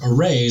phaser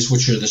arrays,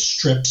 which are the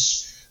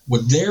strips,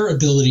 what their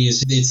ability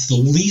is, it's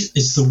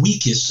the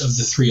weakest of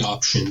the 3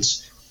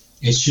 options.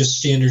 It's just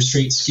standard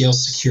straight scale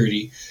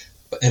security,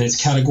 and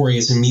its category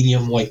is a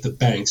medium like the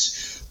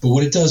banks. But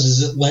what it does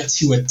is it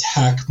lets you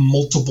attack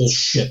multiple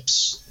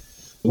ships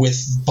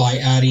by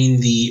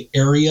adding the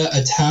area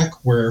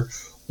attack or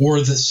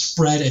the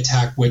spread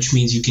attack, which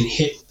means you can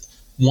hit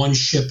one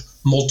ship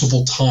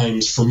multiple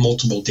times for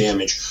multiple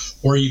damage,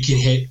 or you can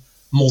hit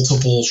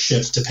multiple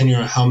ships depending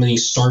on how many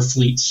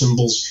Starfleet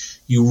symbols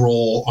you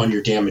roll on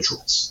your damage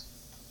rolls.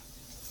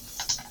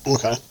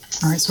 Okay.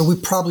 All right, so we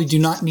probably do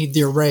not need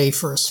the array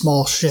for a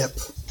small ship.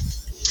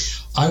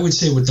 I would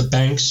say with the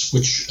banks,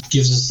 which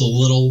gives us the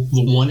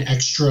one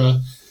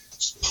extra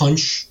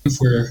punch,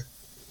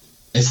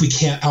 if we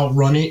can't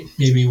outrun it,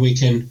 maybe we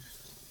can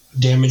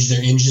damage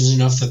their engines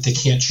enough that they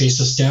can't chase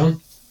us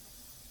down.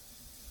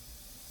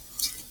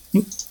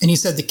 And you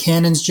said the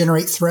cannons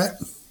generate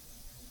threat?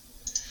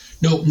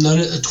 No, none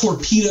of the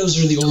torpedoes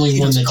are the only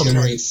one that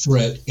generate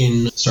threat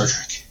in Star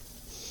Trek.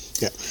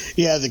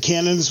 Yeah, the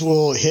cannons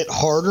will hit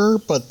harder,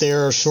 but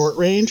they're short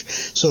range.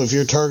 So if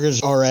your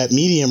targets are at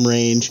medium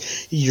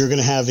range, you're going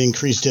to have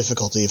increased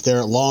difficulty. If they're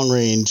at long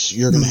range,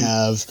 you're going to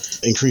have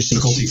increased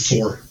difficulty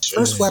 4.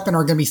 First weapon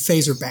are going to be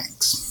phaser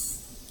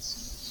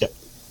banks. Yep.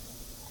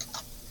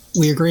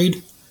 We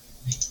agreed?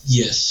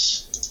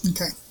 Yes.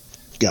 Okay.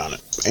 Got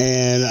it.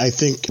 And I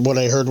think what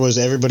I heard was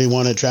everybody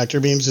wanted tractor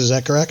beams. Is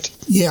that correct?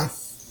 Yeah.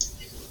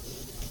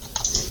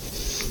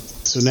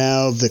 So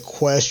now the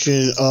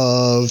question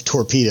of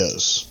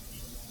torpedoes.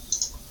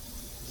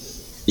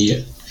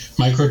 Yeah.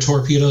 Micro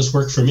torpedoes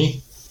work for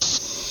me.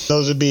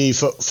 Those would be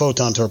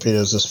photon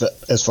torpedoes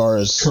as far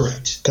as...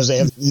 Correct. Because they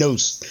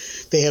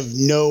have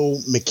no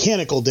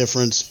mechanical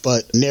difference,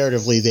 but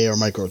narratively they are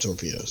micro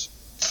torpedoes.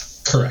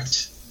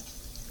 Correct.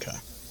 Okay.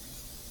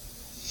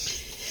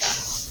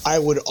 I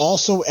would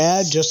also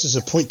add, just as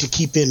a point to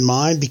keep in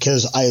mind,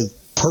 because I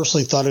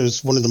personally thought it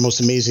was one of the most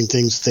amazing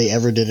things they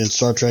ever did in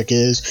Star Trek,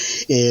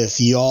 is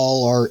if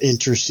y'all are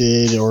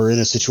interested or in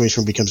a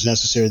situation where it becomes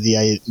necessary,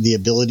 the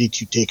ability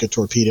to take a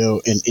torpedo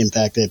and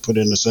impact it, put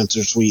it in a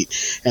sensor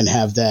suite, and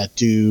have that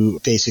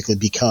basically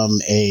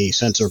become a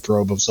sensor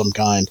probe of some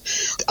kind.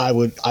 I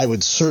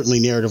would certainly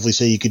narratively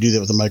say you could do that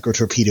with a micro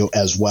torpedo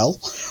as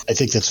well. I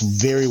think that's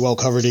very well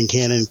covered in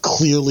canon.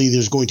 Clearly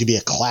there's going to be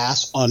a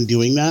class on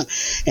doing that,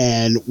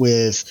 and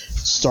with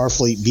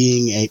Starfleet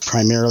being a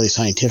primarily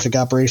scientific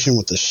operation,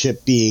 with the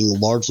ship being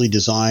largely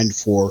designed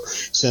for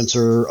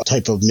sensor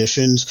type of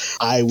missions,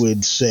 I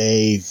would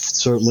say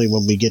certainly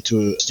when we get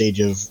to a stage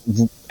of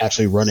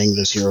actually running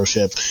this hero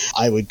ship,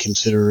 I would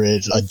consider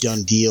it a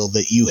done deal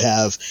that you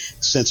have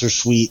sensor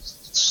suite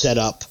set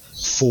up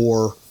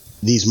for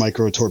these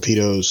micro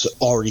torpedoes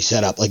already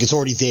set up. Like, it's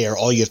already there.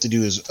 All you have to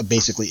do is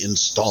basically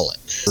install it.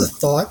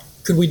 Thought,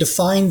 could we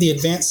define the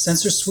advanced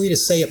sensor suite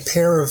as, say, a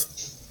pair of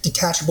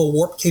detachable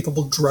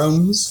warp-capable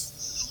drones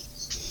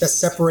that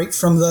separate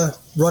from the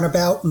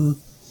runabout and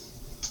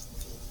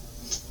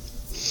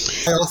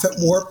fly off at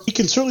warp? We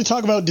can certainly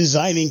talk about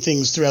designing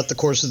things throughout the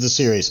course of the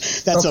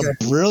series. That's a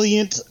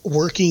brilliant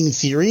working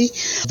theory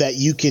that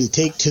you can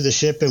take to the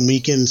ship, and we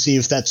can see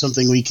if that's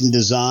something we can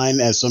design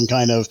as some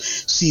kind of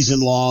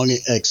season-long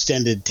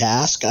extended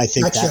task. I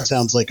think that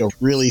sounds like a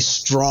really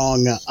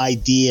strong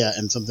idea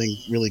and something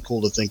really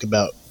cool to think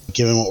about,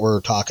 given what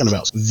we're talking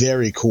about.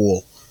 Very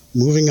cool.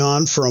 Moving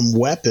on from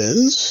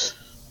weapons,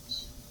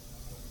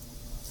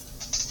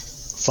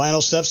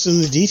 final steps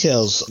in the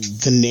details.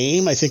 The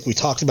name, I think we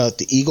talked about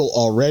the Eagle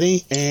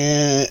already,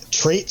 and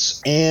traits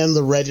and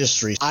the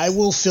registry. I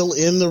will fill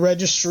in the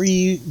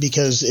registry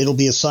because it'll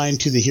be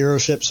assigned to the hero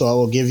ship, so I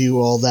will give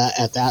you all that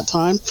at that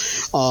time.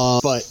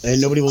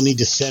 And nobody will need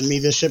to send me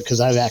this ship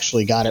because I've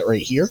actually got it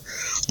right here.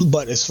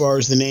 But as far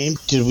as the name,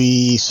 did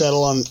we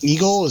settle on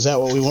Eagle? Is that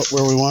what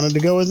where we wanted to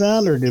go with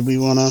that, or did we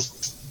want to?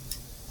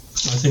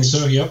 I think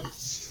so, yep.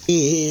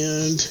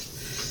 And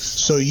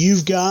so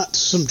you've got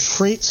some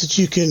traits that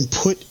you can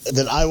put,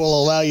 that I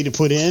will allow you to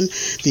put in.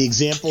 The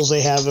examples they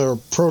have are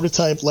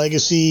prototype,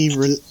 legacy,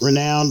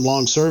 renowned,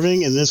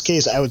 long-serving. In this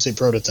case, I would say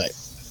prototype.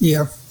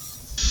 Yeah.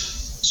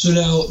 So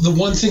now, the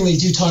one thing they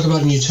do talk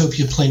about in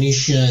Utopia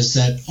Planitia is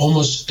that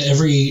almost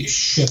every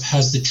ship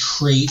has the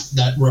trait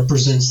that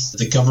represents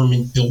the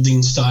government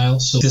building style.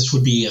 So this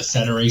would be a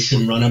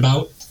Federation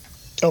runabout.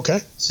 Okay.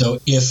 So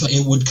if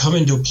it would come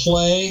into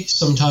play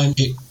sometime,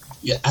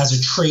 as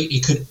a trait,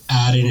 it could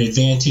add an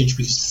advantage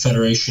because the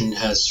Federation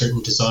has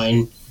certain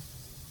design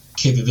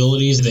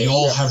capabilities. They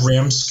all have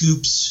ram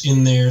scoops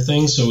in their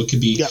thing, so it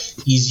could be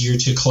easier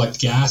to collect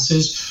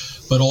gases.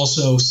 But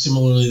also,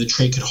 similarly, the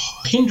trait could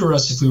hinder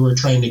us if we were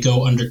trying to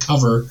go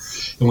undercover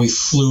and we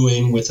flew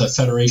in with a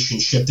Federation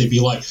ship. They'd be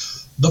like,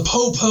 the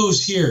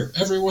Popo's here.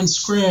 Everyone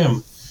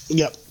scram.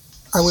 Yep.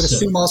 I would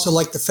assume also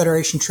like the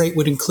Federation trait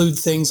would include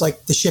things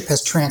like the ship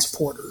has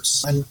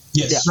transporters and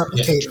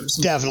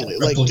replicators. Definitely.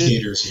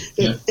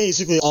 Replicators.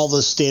 Basically all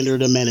the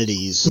standard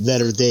amenities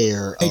that are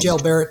there. Majel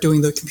Barrett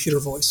doing the computer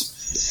voice.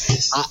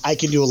 I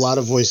can do a lot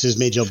of voices.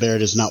 Majel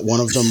Barrett is not one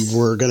of them.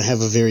 We're going to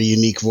have a very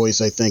unique voice,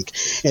 I think.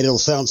 And it'll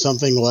sound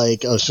something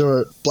like a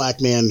short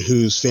black man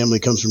whose family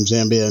comes from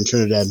Zambia and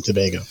Trinidad and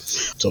Tobago.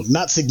 So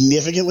not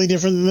significantly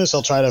different than this.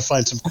 I'll try to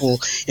find some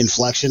cool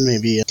inflection,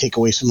 maybe take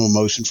away some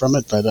emotion from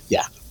it. But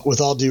with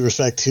all due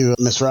respect to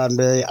Miss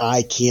Roddenberry,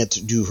 I can't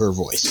do her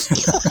voice.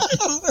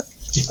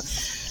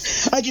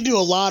 I can do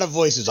a lot of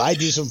voices. I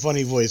do some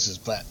funny voices,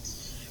 but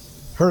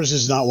hers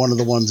is not one of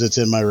the ones that's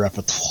in my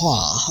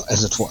repertoire,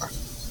 as it were.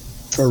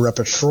 Or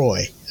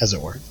repertoire, as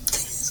it were.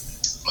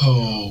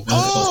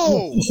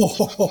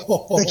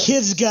 The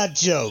kids got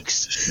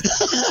jokes.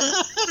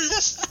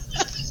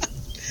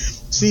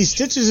 See,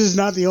 Stitches is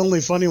not the only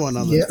funny one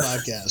on this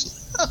podcast.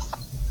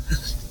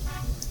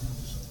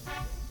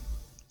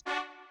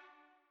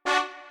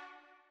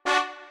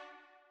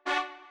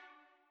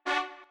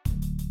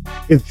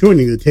 If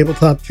joining the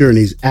Tabletop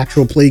Journeys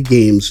actual play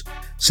games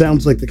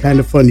sounds like the kind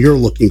of fun you're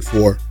looking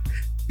for,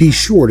 be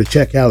sure to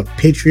check out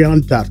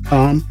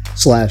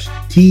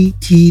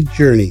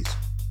patreon.com/ttjourneys,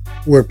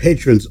 where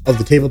patrons of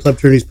the Tabletop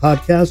Journeys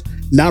podcast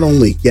not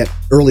only get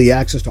early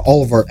access to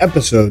all of our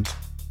episodes,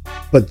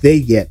 but they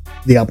get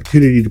the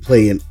opportunity to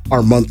play in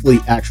our monthly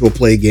actual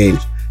play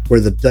games, where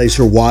the dice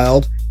are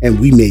wild and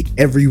we make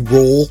every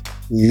roll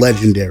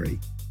legendary.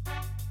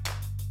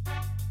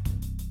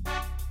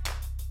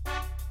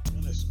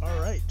 All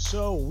right,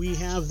 so we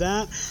have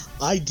that.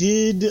 I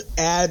did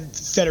add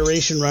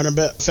Federation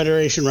Runabout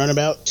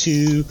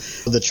to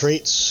the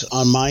traits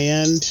on my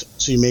end,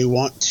 so you may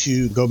want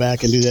to go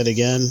back and do that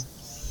again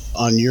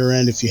on your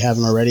end if you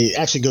haven't already. It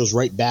actually goes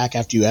right back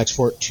after you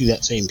export to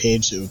that same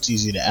page, so it's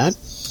easy to add.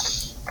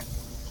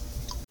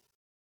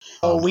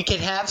 Oh, we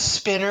could have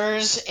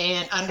spinners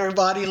and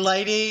underbody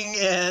lighting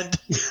and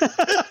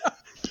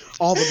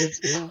all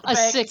the a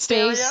sick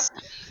base.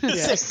 Yeah.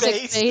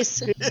 Sick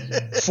base.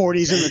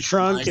 40s in the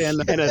trunk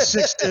and a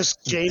 6-disc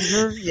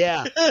changer.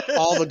 Yeah,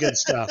 all the good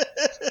stuff.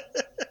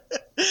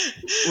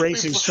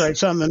 Racing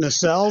stripes on the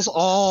nacelles,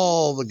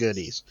 all the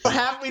goodies.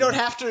 We don't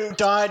have to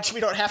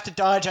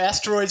dodge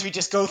asteroids. We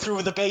just go through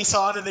with the base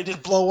on and they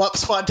just blow up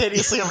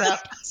spontaneously around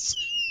us.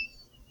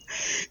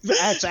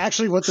 That's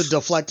actually what the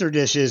deflector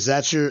dish is.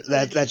 That's your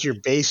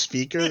bass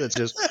speaker that's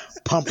just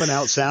pumping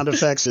out sound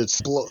effects.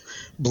 It's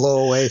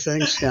blow away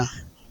things. Yeah.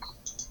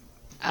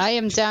 I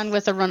am down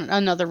with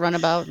another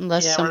runabout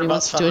unless somebody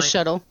wants to do a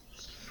shuttle.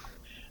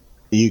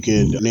 You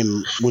could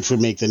name, which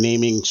would make the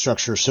naming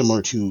structure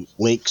similar to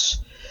lakes.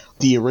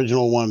 The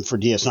original one for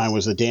DS9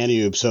 was the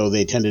Danube, so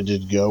they tended to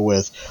go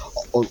with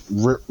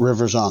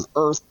rivers on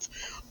Earth.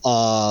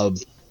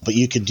 But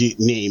you could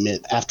name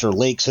it after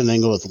lakes and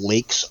then go with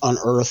lakes on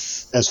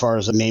Earth as far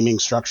as a naming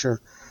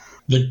structure.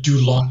 The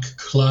Duloc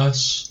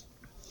class.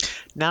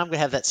 Now I'm going to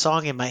have that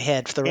song in my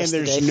head for the rest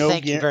of the day.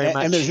 Thank you very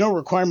much. And there's no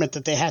requirement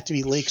that they have to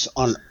be lakes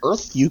on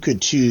Earth. You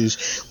could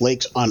choose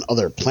lakes on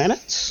other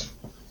planets.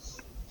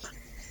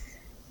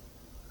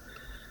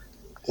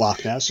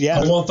 Loch Ness, yeah.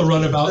 I want the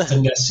runabout to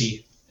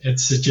Nessie.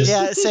 It's just...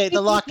 say the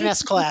Loch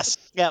Ness class.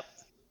 Yep.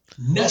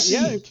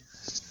 Nessie.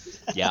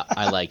 Yeah,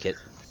 I like it.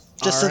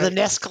 Just the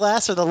Ness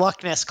class or the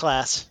Loch Ness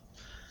class?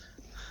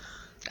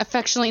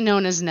 Affectionately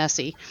known as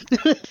Nessie.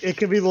 It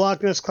could be the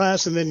Loch Ness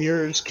class, and then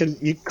yours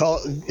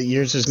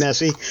is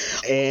Nessie.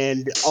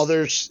 And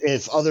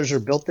if others are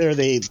built there,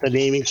 the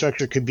naming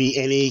structure could be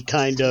any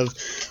kind of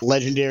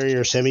legendary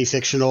or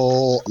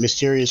semi-fictional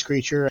mysterious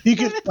creature. You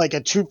could, like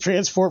a troop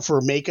transport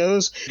for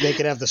Makos, they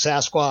could have the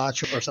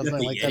Sasquatch or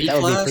something like that.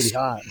 That would be pretty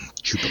hot.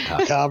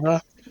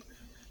 Chupacabra.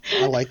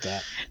 I like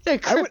that.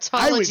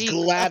 I would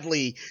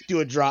gladly do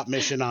a drop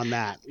mission on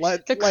that.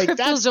 The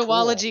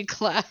cryptozoology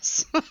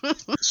class.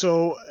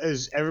 So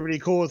is everybody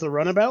cool with the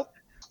runabout?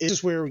 This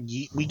is where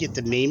we get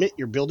to name it.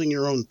 You're building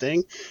your own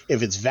thing.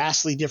 If it's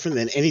vastly different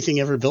than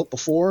anything ever built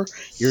before,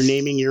 you're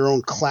naming your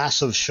own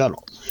class of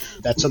shuttle.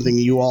 That's something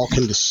you all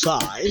can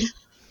decide.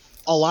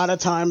 A lot of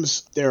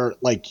times they're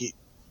like...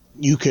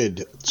 You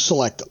could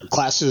select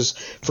classes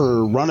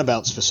for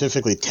runabout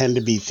specifically tend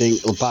to be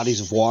bodies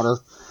of water.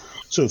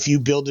 So if you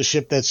build a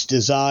ship that's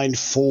designed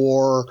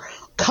for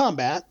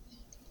combat,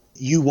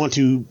 you want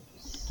to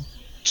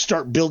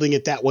start building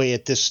it that way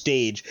at this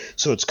stage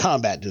so it's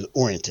combat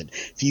oriented.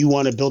 If you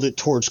want to build it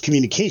towards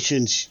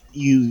communications,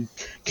 you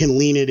can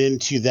lean it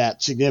into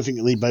that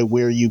significantly by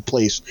where you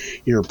place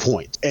your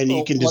point. And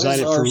you can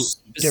design it for different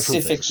things. What is our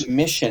specific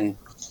mission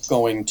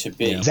going to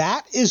be?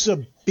 That is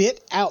a bit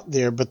out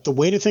there, but the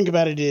way to think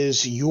about it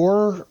is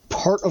you're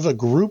part of a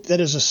group that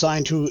is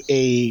assigned to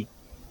a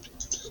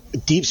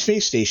deep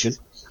space station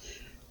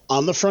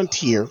on the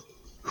frontier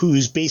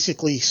who's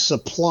basically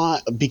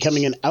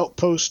becoming an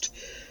outpost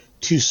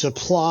to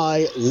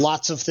supply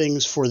lots of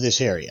things for this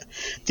area.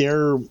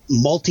 They're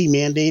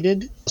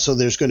multi-mandated, so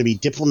there's going to be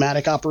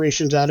diplomatic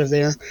operations out of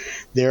there.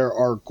 There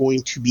are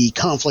going to be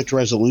conflict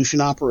resolution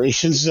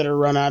operations that are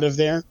run out of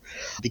there,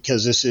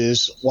 because this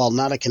is, while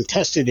not a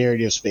contested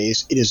area of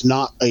space, it is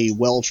not a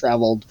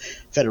well-traveled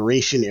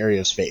Federation area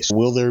of space.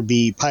 Will there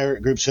be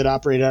pirate groups that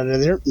operate out of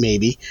there?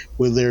 Maybe.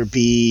 Will there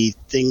be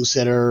things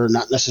that are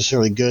not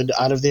necessarily good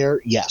out of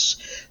there? Yes.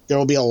 There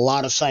will be a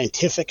lot of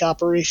scientific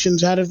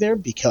operations out of there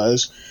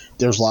because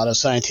there's a lot of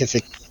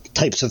scientific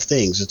types of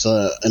things. It's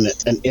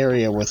an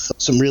area with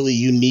some really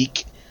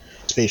unique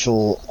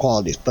spatial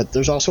qualities. But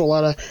there's also a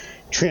lot of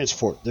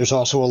transport. There's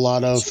also a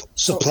lot of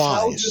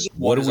supplies.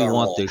 What do we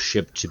want this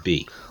ship to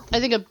be? I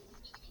think a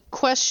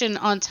question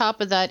on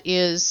top of that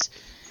is,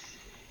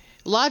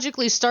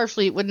 logically,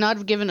 Starfleet would not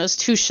have given us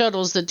 2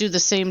 shuttles that do the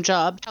same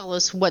job. Tell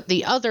us what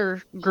the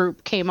other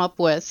group came up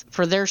with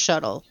for their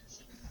shuttle.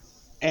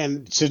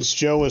 And since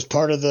Joe was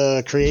part of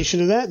the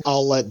creation of that,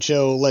 I'll let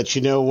Joe let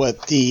you know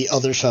what the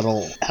other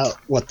shuttle,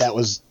 what that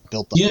was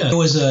built on. Yeah, it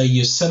was a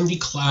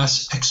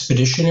Yosemite-class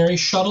expeditionary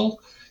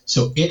shuttle.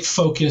 So it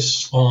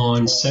focused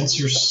on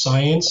sensor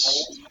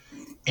science,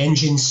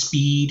 engine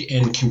speed,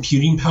 and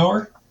computing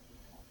power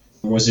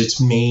was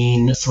its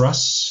main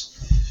thrusts.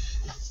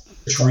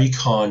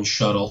 Recon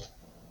shuttle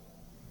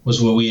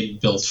was what we had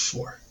built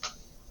for.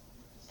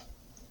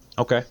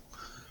 Okay.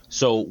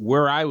 So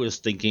where I was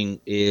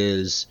thinking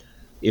is,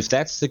 if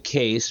that's the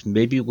case,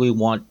 maybe we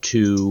want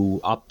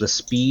to up the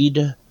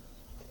speed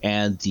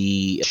and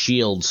the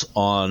shields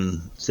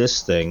on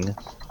this thing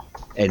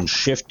and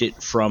shift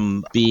it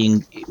from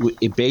being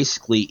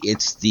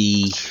it's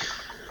the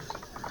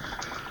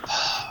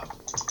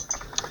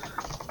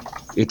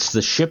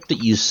ship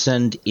that you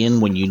send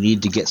in when you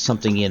need to get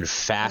something in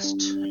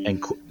fast,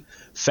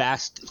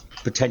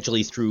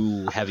 potentially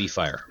through heavy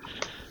fire.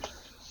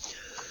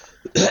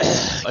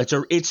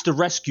 It's the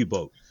rescue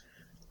boat.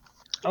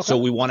 Okay. So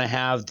we want to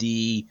have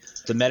the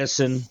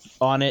medicine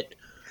on it.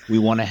 We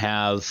want to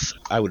have,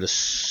 I would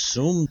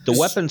assume, the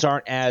weapons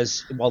aren't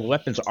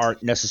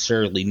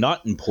necessarily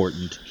not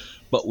important,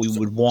 but we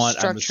would want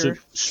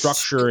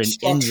structure and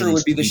engines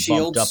would be the to be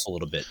shields. bumped up a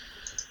little bit.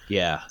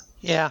 Yeah.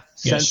 Yeah.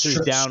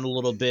 Sensors down a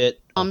little bit.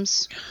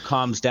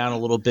 Comms down a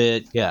little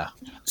bit. Yeah.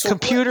 So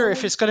computer,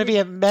 if it's going to be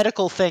a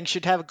medical thing,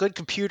 should have a good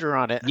computer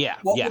on it. Yeah.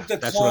 What would the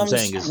that's what I'm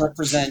saying is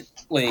represent,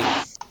 Lee?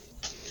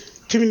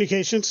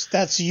 Communications.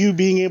 That's you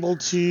being able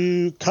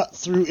to cut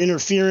through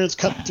interference,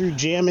 cut through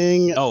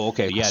jamming. Oh,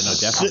 okay. Yeah, no,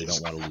 definitely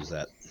don't want to lose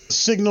that.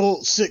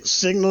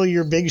 Signal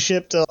your big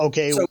ship to,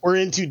 we're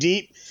in too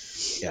deep.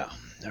 Yeah.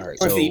 All right.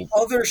 But the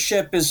other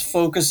ship is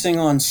focusing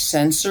on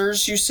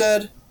sensors, you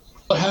said?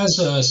 It has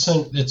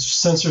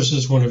its sensors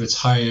as one of its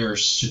higher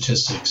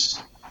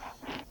statistics.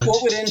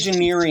 What would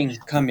engineering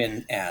come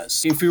in as?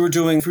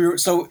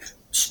 So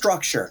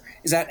structure,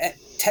 is that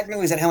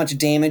how much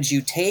damage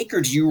you take,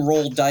 or do you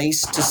roll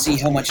dice to see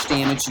how much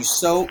damage you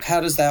soak? How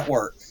does that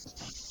work?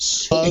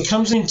 It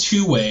comes in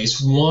 2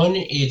 ways. One,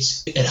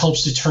 it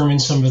helps determine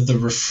some of the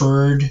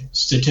referred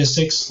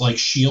statistics, like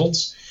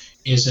shields,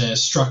 is a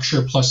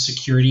structure plus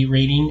security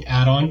rating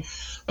add-on.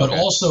 But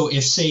also,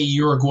 if, say,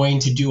 you're going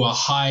to do a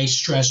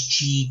high-stress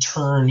G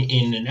turn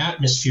in an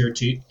atmosphere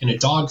in a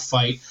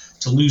dogfight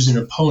to lose an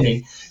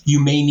opponent,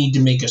 you may need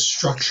to make a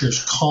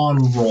structures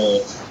con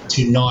roll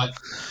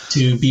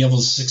to be able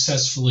to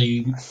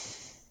successfully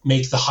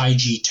make the high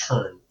G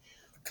turn.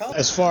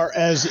 As far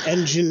as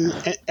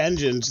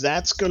engines,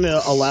 that's going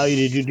to allow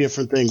you to do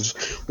different things.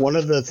 One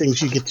of the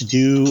things you get to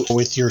do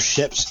with your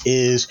ships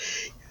is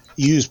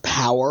use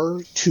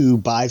power to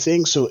buy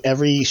things. So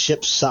every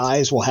ship's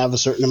size will have a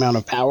certain amount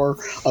of power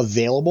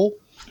available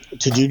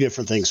to do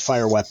different things,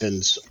 fire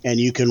weapons, and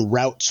you can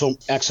route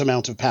X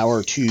amount of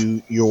power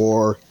to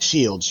your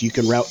shields. You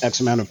can route X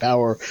amount of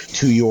power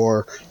to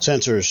your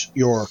sensors,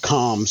 your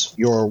comms,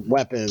 your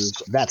weapons,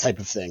 that type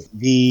of thing.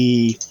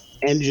 The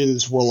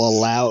engines will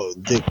allow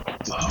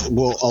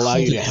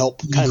you to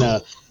help kind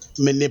of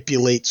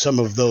manipulate some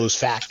of those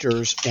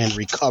factors and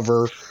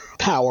recover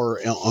power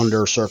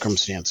under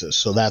circumstances.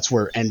 So that's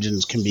where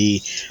engines can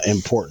be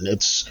important.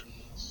 It's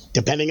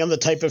depending on the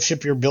type of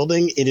ship you're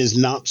building, it is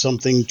not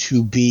something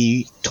to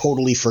be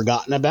totally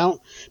forgotten about,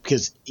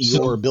 because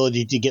your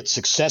ability to get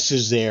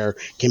successes there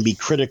can be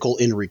critical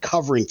in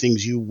recovering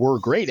things you were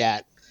great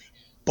at,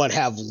 but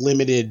have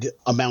limited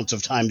amounts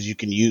of times you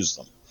can use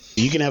them.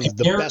 You can have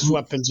the best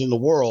weapons in the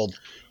world.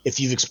 If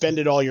you've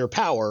expended all your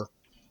power,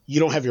 you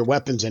don't have your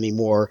weapons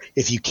anymore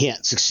if you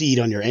can't succeed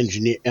on your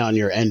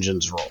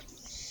engines roll.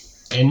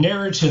 And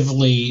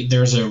narratively,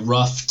 there's a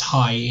rough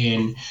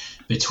tie-in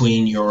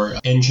between your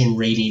engine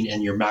rating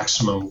and your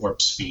maximum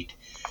warp speed.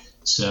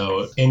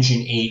 So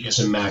engine 8 is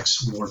a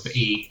max warp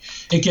 8.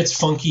 It gets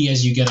funky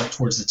as you get up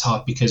towards the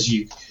top because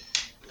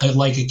I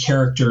like a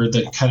character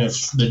that kind of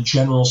the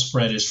general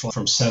spread is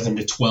from 7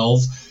 to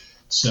 12.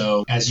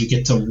 So as you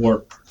get to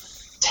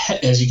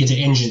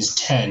engines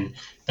 10,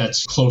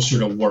 that's closer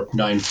to warp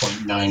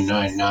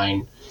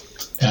 9.999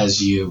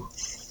 as you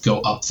go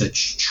up the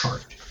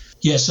chart.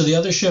 Yeah, so the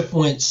other ship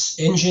went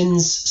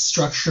engines,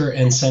 structure,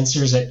 and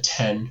sensors at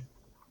 10,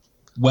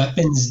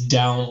 weapons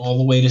down all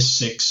the way to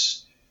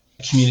 6,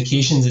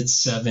 communications at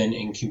 7,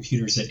 and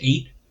computers at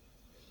 8,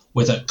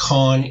 with a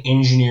con,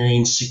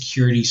 engineering,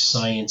 security,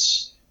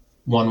 science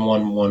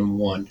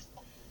 1111,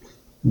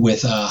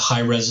 with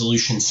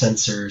high-resolution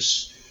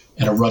sensors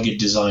and a rugged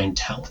design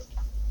talent.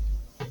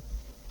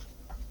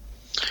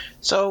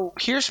 So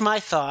here's my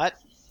thought.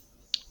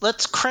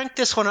 Let's crank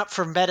this one up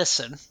for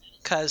medicine,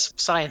 because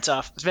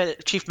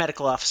chief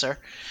medical officer,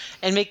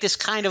 and make this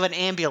kind of an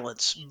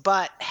ambulance,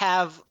 but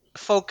have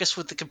focus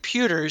with the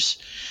computers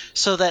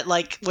so that,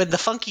 like, when the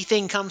funky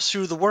thing comes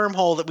through the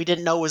wormhole that we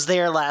didn't know was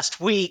there last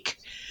week,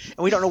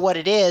 and we don't know what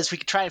it is, we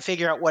can try and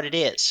figure out what it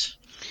is.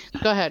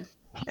 Go ahead.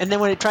 And then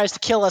when it tries to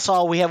kill us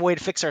all, we have a way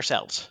to fix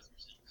ourselves.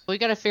 We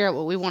got to figure out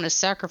what we want to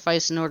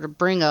sacrifice in order to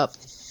bring up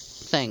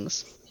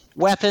things.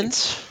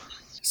 Weapons.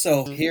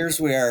 So here's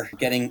where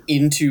getting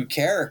into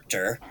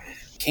character.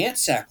 Can't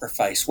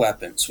sacrifice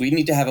weapons. We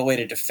need to have a way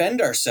to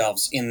defend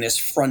ourselves in this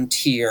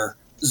frontier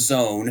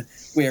zone,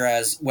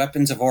 whereas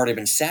weapons have already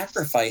been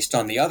sacrificed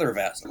on the other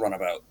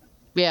runabout.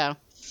 Yeah.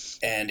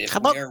 And if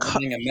we're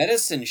running a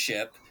medicine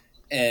ship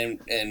and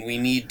we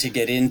need to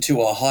get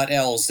into a hot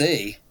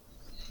LZ...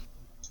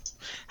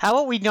 How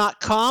about we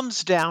knock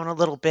comms down a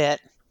little bit,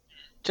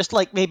 just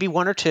like maybe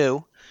 1 or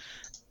 2,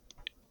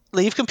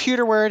 leave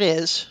computer where it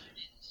is,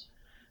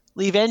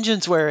 leave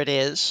engines where it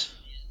is,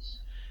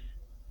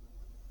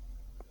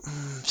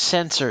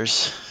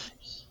 sensors,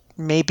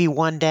 maybe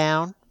 1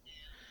 down,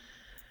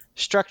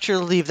 structure,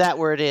 leave that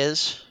where it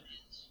is,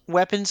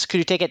 weapons, could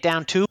you take it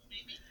down 2?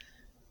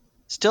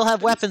 Still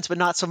have weapons, but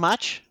not so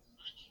much.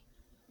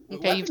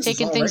 Okay, you've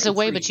taken things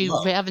away, but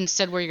you haven't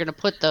said where you're going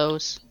to put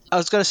those. I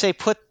was going to say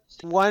put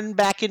 1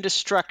 back into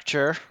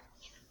structure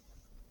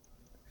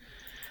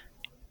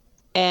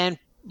and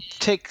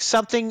take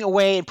something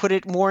away and put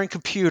it more in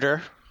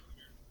computer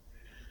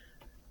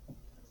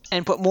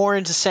and put more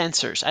into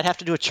sensors. I'd have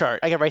to do a chart.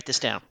 I got to write this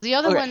down. The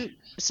other one,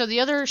 so the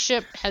other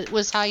ship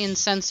was high in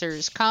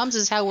sensors. Comms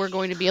is how we're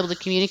going to be able to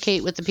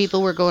communicate with the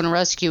people we're going to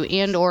rescue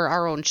and or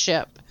our own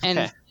ship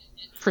and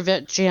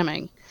prevent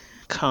jamming.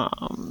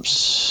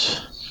 Comms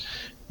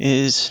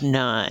is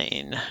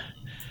 9.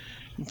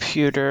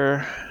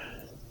 Computer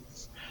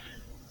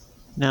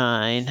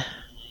 9.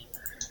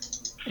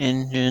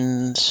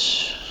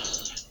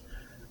 Engines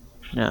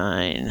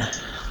 9.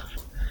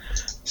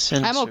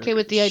 Sensors. I'm okay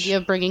with the idea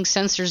of bringing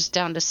sensors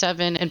down to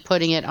 7 and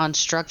putting it on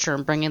structure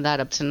and bringing that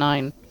up to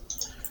 9.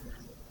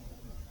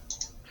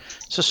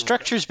 So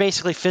structure is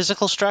basically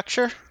physical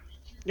structure?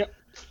 Yep.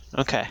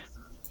 Okay.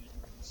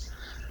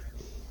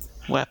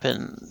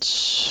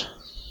 Weapons.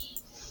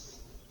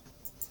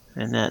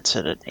 And that's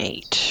at an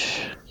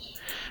 8.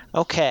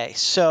 Okay,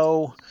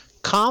 so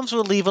comms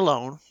we'll leave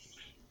alone.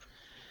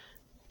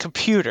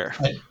 Computer.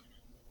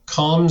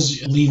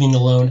 Comms leaving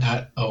alone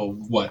at,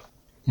 what?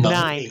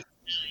 9.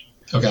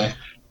 Okay.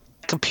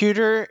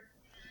 Computer,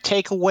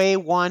 take away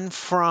 1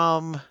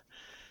 from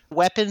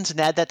weapons and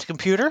add that to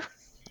computer.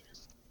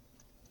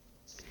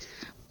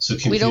 So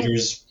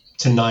computers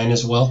to 9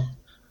 as well?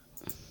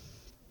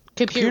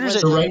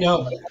 Computers. So right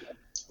now,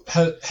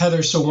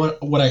 Heather, so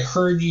what I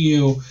heard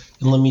you,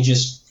 and let me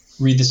just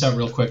read this out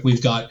real quick.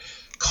 We've got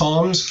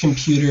comms,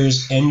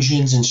 computers,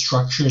 engines, and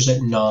structures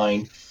at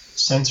 9,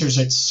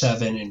 sensors at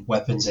 7, and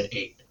weapons at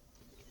 8.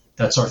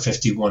 That's our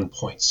 51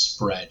 point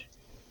spread.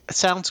 It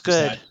sounds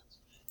good.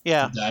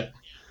 Did that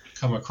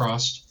come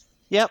across?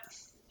 Yep.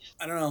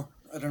 I don't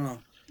know.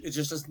 It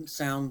just doesn't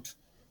sound...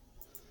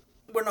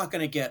 We're not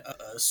going to get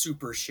a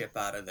super ship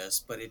out of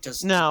this, but it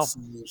just... No.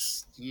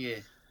 Yeah.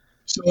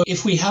 So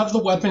if we have the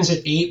weapons at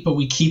 8, but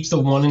we keep the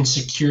 1 in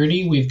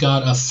security, we've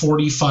got a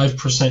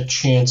 45%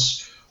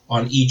 chance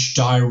on each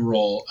die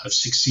roll of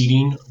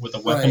succeeding with a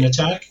weapon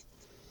attack.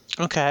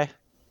 Okay.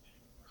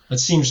 That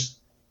seems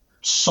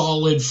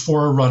solid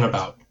for a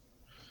runabout.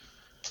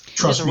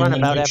 Trust me, I'm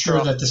going to make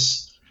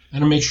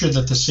sure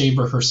that the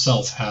Saber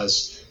herself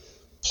has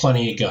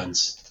plenty of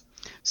guns.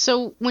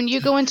 So when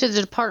you go into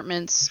the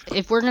departments,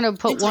 if we're going to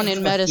put 1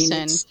 in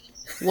medicine,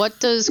 what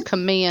does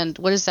command,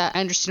 what is that?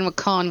 I understand what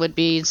con would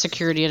be in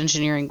security and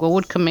engineering. What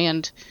would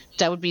command,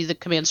 that would be the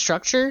command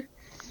structure?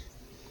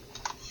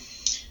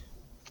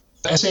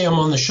 I say I'm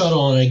on the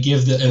shuttle and I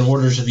give an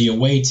order to the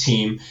away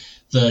team.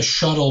 The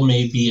shuttle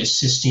may be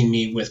assisting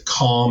me with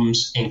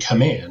comms and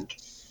command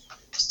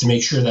to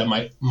make sure that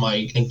my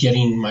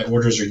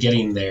orders are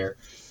getting there,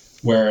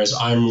 whereas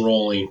I'm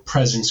rolling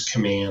presence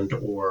command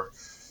or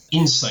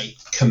insight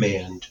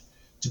command,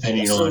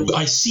 depending on...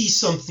 I see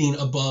something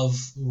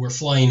above, we're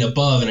flying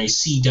above, and I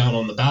see down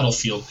on the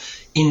battlefield,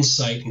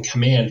 insight and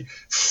command,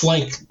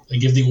 flank, I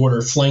give the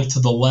order, flank to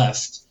the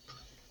left.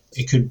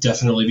 It could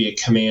definitely be a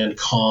command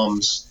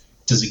comms.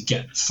 Does it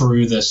get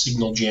through the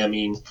signal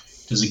jamming?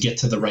 Does it get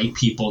to the right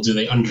people? Do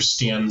they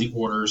understand the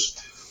orders?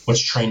 What's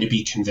trying to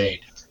be conveyed?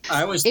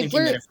 I was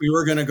thinking that if we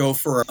were going to go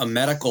for a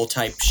medical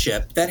type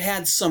ship that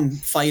had some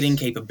fighting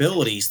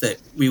capabilities, that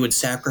we would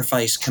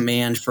sacrifice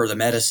command for the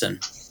medicine.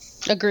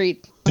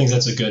 Agreed. I think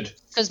that's a good.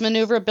 Because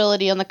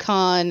maneuverability on the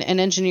con and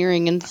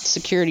engineering and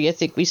security, I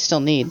think we still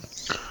need.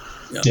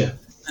 Yeah.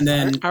 And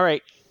then, All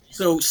right.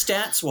 So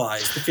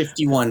stats-wise, the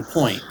 51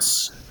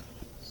 points.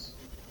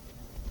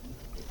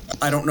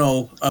 I don't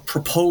know, a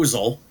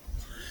proposal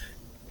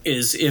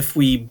is if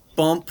we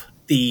bump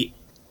the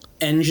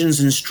engines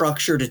and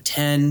structure to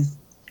 10,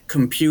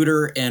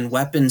 computer and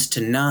weapons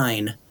to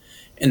 9,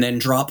 and then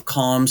drop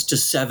comms to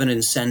 7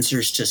 and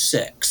sensors to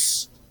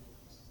 6.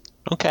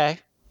 Okay.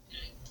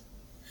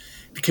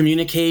 The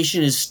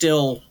communication is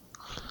still,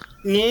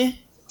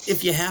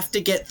 if you have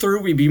to get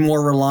through, we'd be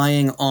more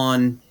relying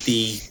on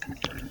the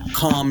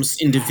comms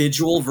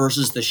individual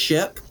versus the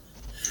ship.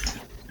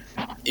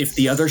 If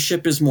the other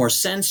ship is more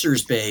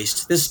sensors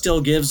based, this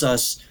still gives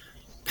us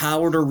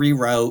power to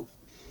reroute,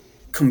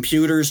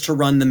 computers to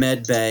run the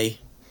med bay,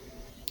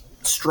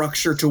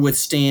 structure to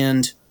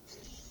withstand.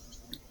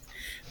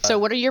 So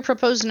what are your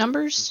proposed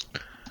numbers?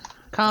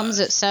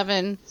 Comms at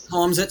 7.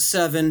 Comms at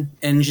 7,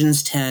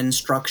 engines 10,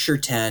 structure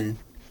 10,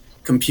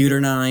 computer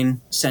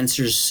 9,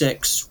 sensors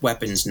 6,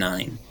 weapons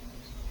 9.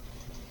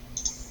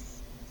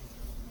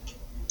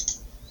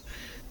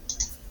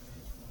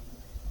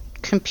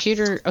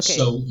 Computer, okay.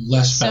 So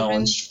less 7,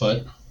 balanced,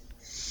 but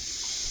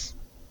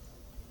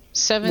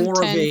 7, More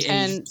 10, of a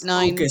 10,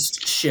 9.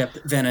 focused ship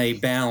than a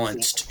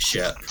balanced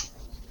ship.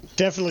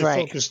 Definitely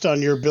Right. focused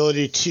on your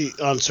ability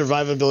on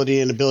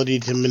survivability and ability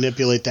to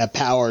manipulate that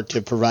power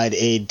to provide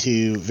aid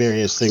to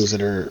various things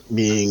that are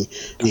being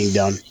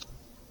done.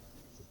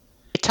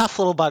 A tough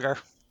little bugger.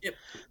 Yep.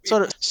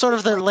 Sort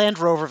of the Land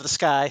Rover of the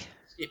sky.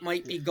 It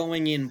might be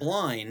going in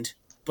blind,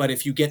 but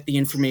if you get the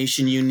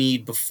information you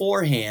need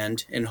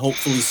beforehand, and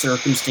hopefully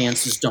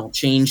circumstances don't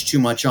change too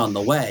much on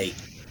the way.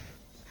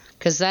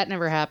 Because that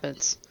never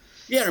happens.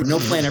 Yeah, no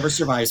plan ever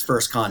survives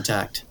first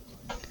contact.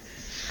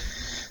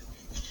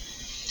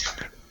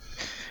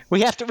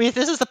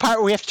 This is the part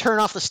where we have to turn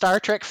off the Star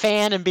Trek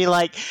fan and be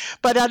like,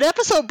 but on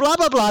episode blah,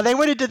 blah, blah, they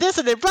went into this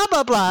and then blah,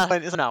 blah, blah.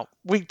 But no,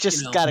 we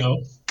just gotta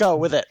go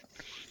with it.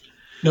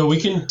 no, we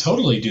can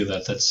totally do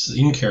that. That's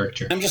in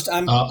character. I'm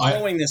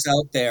throwing this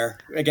out there.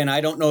 Again,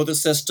 I don't know the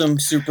system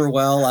super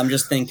well. I'm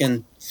just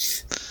thinking.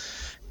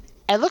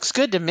 It looks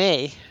good to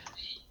me.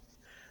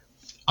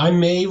 I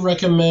may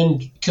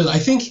recommend, because I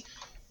think,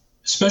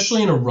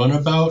 especially in a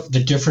runabout,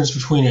 the difference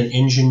between an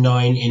engine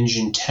 9,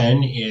 engine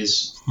 10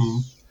 is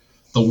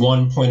the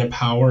 1 point of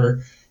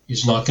power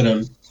is not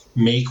going to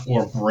make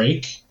or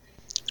break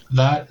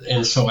that.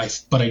 And so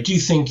but I do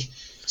think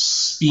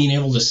being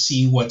able to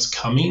see what's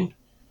coming.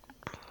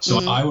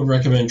 So I would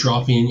recommend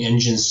dropping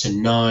engines to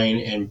 9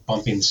 and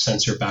bumping the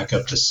sensor back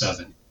up to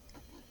 7.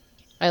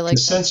 I like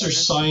the sensor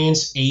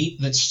science 8,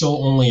 that's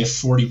still only a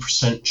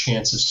 40%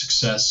 chance of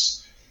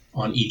success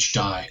on each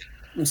die.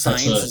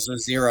 Science is a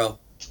 0.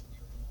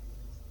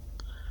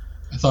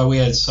 I thought we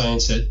had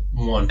science at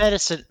 1.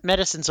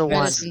 Medicine's a 1.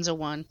 Medicine's a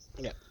 1.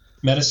 Yeah.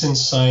 Medicine,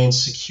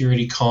 science,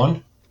 security,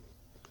 con?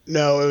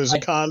 No, it was a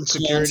con,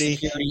 security,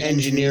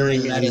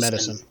 engineering, and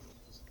medicine.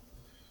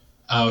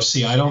 Oh,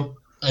 see,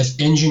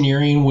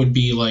 engineering would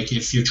be like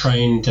if you're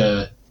trying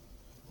to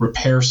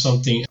repair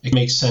something, it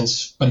makes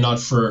sense, but not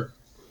for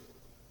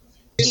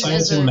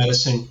science and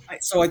medicine.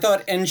 So I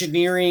thought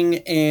engineering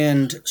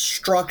and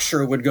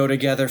structure would go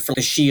together for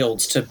the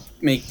shields to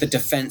make the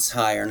defense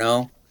higher,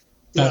 no?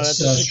 That's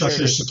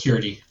structure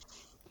security.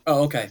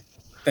 Oh, okay.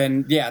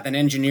 Then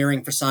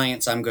engineering for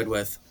science I'm good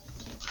with.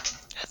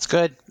 That's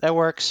good. That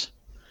works.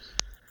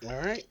 All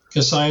right.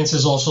 Because science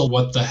is also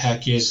what the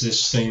heck is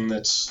this thing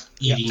that's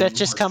eating. That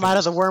just come out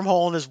of the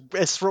wormhole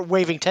and is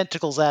waving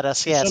tentacles at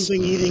us. Yes.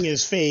 Something eating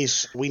his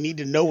face. We need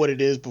to know what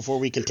it is before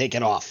we can take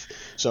it off.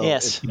 So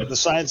yes. The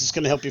science is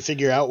going to help you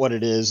figure out what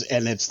it is,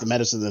 and it's the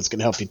medicine that's going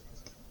to help you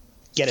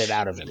get it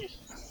out of him.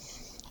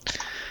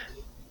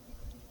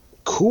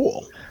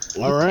 Cool.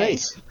 All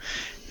right.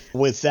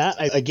 With that,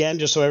 again,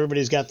 just so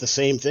everybody's got the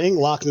same thing,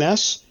 Loch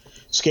Ness,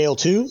 scale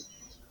 2,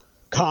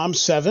 comm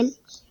 7,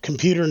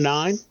 computer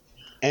 9,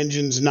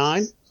 engines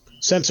 9,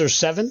 sensor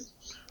 7,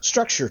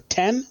 structure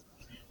 10,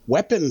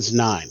 weapons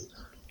 9.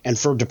 And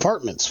for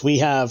departments, we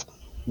have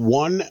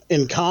 1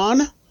 in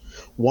con,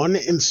 1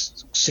 in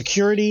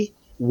security,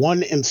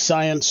 1 in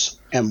science,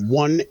 and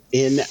 1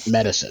 in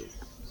medicine.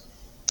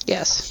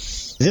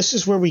 Yes. This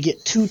is where we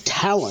get 2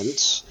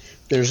 talents.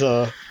 There's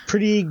a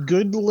pretty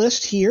good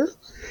list here,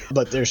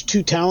 but there's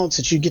 2 talents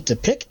that you get to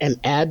pick and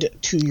add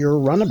to your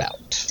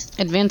runabout.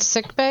 Advanced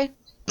sick bay?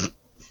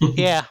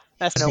 Yeah,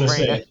 that's no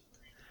brainer.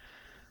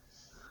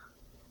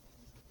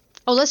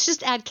 Oh, let's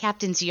just add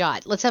Captain's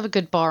Yacht. Let's have a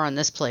good bar on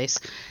this place.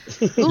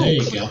 Ooh, there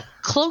you go.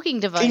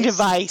 Cloaking device. Cloaking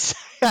device.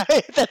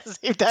 That's the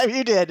same time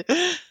you did.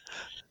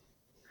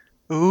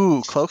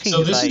 Ooh, cloaking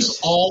device. So this is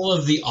all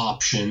of the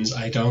options.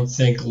 I don't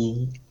think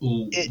Lee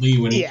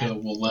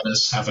Winneka will let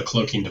us have a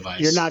cloaking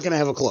device. You're not going to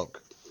have a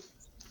cloak.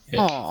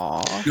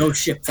 Aww. No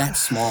ship that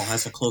small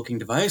has a cloaking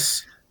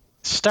device.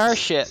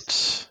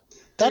 Starships.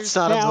 That's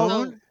not now- a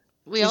moon.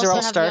 We These also are all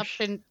have the stars.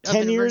 option of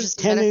 10 an years,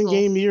 emergency 10 medical.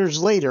 in-game years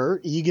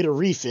later, you get a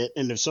refit,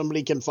 and if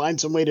somebody can find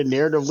some way to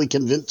narratively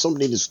convince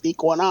somebody to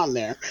sneak one on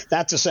there,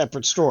 that's a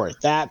separate story.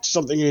 That's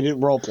something you didn't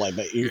roleplay,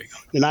 but you're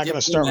not going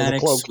to start with a Diplomatic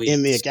cloak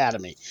in the suites.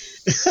 academy.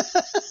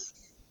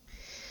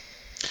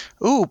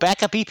 Ooh,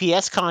 backup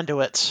EPS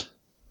conduits.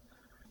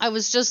 I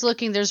was just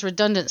looking, there's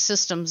redundant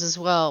systems as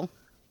well.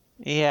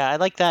 Yeah, I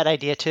like that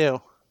idea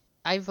too.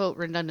 I vote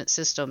redundant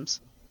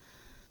systems.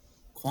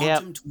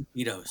 Quantum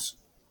torpedoes.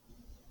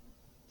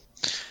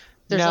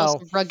 There's No.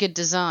 also rugged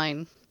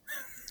design.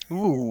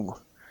 Ooh.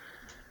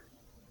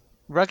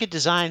 Rugged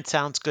design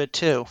sounds good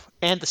too.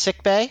 And the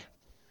sick bay?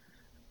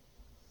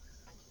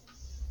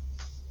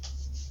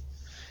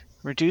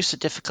 Reduce the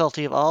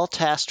difficulty of all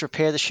tasks to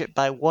repair the ship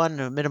by 1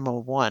 to a minimum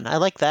of 1. I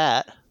like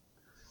that.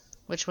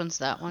 Which one's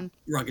that one?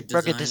 Rugged design.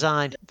 Rugged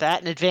design. That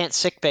and advanced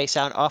sick bay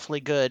sound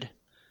awfully good.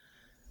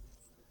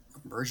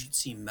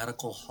 Emergency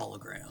medical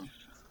hologram.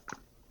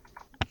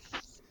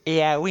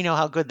 Yeah, we know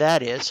how good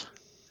that is.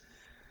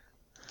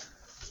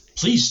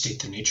 Please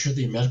state the nature of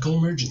the medical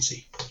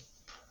emergency.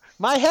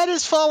 My head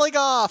is falling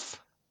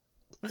off!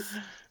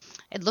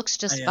 It looks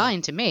just I,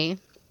 fine to me.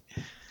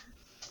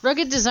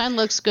 Rugged design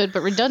looks good,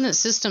 but redundant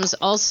systems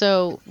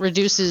also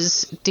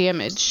reduces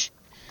damage.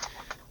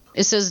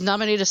 It says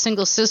nominate a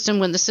single system.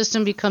 When the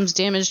system becomes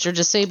damaged or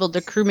disabled,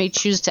 the crew may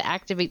choose to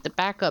activate the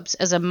backups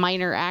as a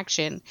minor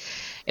action.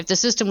 If the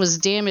system was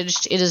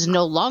damaged, it is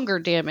no longer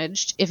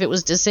damaged. If it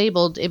was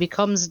disabled, it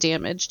becomes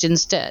damaged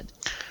instead.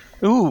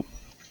 Ooh.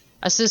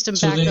 A system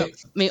So backup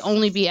may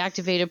only be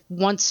activated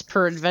once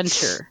per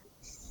adventure.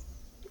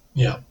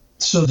 Yeah.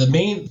 So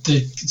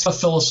it's a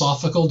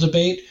philosophical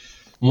debate.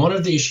 One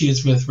of the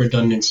issues with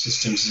redundant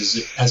systems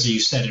is, as you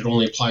said, it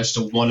only applies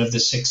to one of the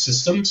 6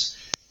 systems.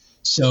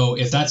 So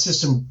if that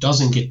system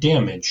doesn't get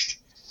damaged,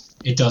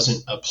 it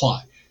doesn't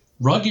apply.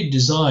 Rugged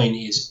design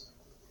is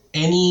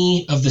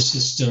any of the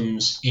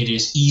systems, it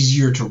is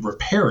easier to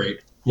repair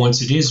it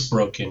once it is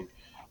broken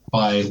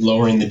by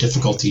lowering the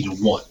difficulty to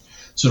 1.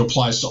 So it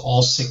applies to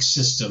all 6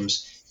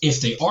 systems.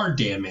 If they are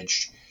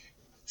damaged,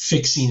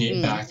 fixing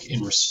it back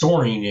and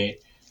restoring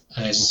it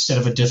as instead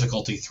of a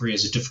difficulty 3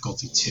 as a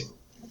difficulty 2.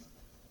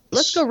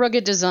 Let's go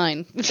rugged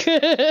design.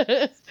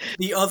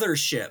 The other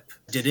ship,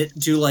 did it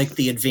do like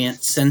the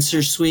advanced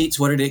sensor suites?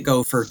 What did it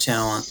go for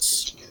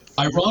talents?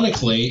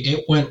 Ironically,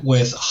 it went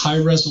with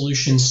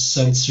high-resolution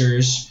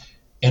sensors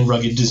and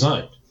rugged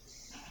design.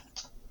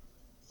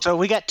 So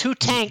we got 2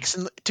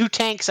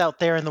 tanks out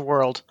there in the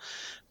world.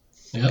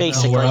 Yeah,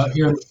 Basically. we're out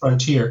here in the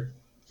frontier.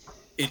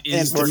 It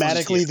And is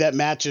thematically, that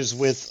matches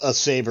with a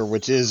Saber,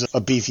 which is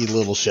a beefy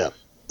little ship.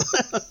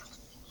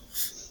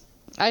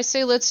 I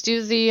say let's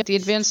do the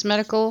advanced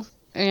medical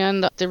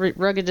and the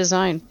rugged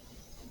design.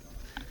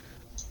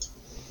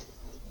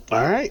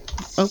 All right.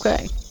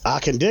 Okay. I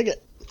can dig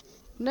it.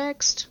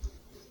 Next.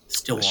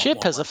 Still The want ship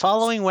more has the weapons.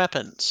 following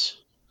weapons.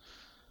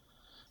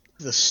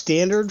 The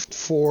standard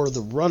for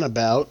the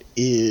runabout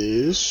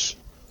is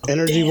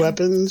energy damn.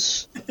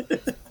 weapons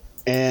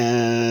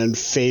and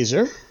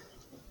phaser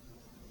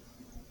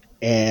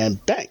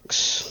and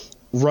banks.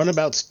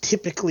 Runabouts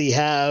typically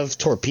have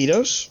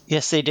torpedoes,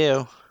 Yes, they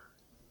do.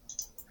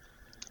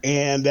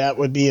 and that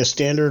would be a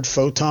standard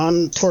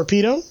photon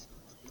torpedo,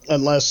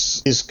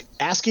 unless is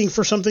asking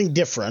for something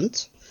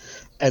different.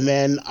 And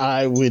then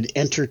I would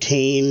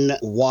entertain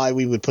why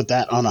we would put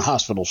that on a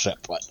hospital ship.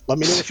 But let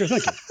me know what you're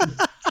thinking.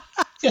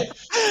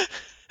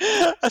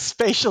 A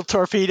spatial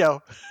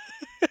torpedo.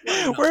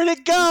 Where'd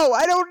it go?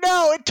 I don't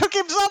know. It took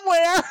him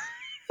somewhere.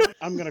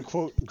 I'm going to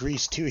quote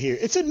Grease 2 here.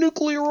 It's a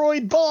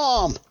nuclearoid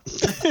bomb.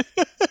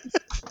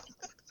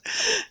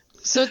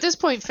 So at this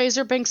point,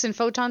 phaser banks and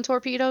photon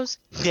torpedoes?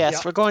 Yes,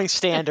 Yep. we're going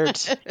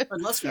standards.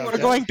 Unless we Okay. want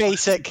We're going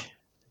basic.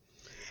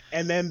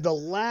 And then the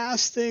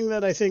last thing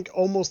that I think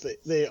almost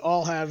they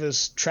all have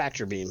is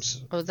tractor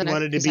beams. Oh, then You I-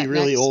 wanted to is be that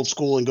really next? old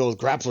school and go with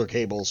grappler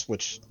cables,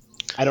 which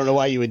I don't know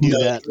why you would do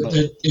No, that. But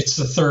it's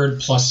the third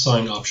plus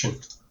sign option.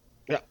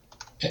 Yeah.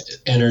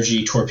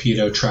 Energy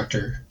torpedo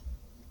tractor.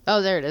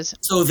 Oh, there it is.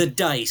 So the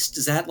dice,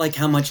 is that like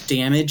how much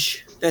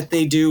damage that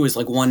they do? Is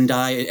like one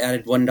die,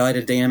 added 1 die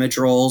to damage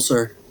rolls,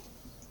 or?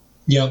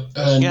 Yep,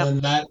 and Yep. then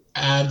that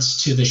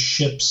adds to the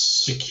ship's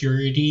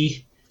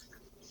security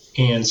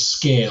and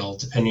scale,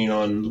 depending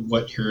on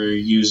what you're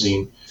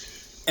using.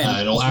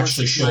 It'll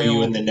actually show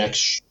you in the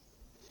next.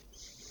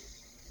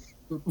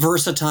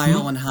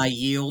 Versatile and high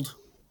yield.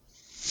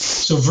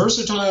 So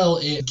versatile,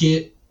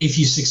 if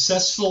you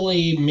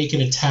successfully make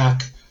an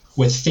attack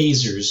with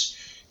phasers,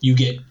 you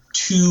get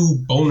 2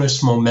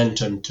 bonus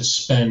momentum to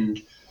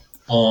spend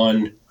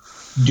on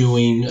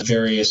doing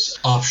various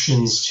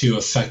options to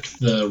affect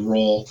the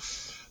roll.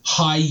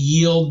 High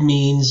yield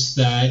means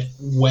that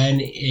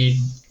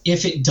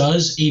if it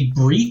does a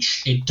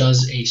breach, it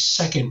does a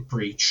second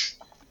breach,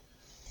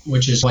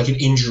 which is like an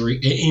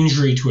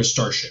injury to a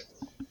starship.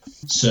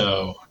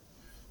 So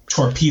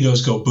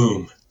torpedoes go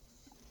boom.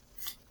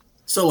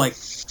 So, like,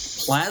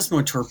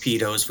 plasma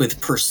torpedoes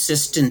with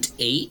persistent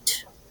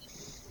 8?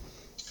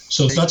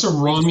 So if that's a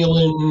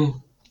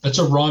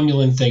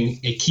Romulan thing.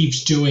 It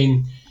keeps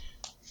doing.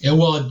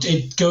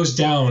 It goes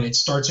down. It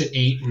starts at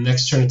 8, and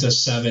next turn it does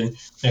 7.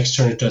 Next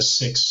turn it does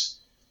 6.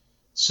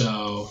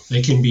 So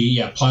they can be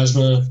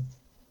plasma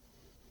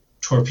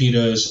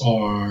torpedoes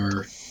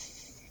are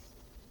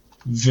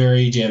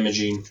very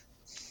damaging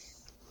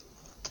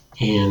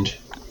and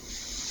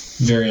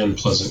very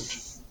unpleasant.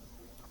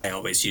 I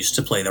always used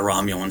to play the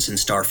Romulans in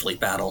Starfleet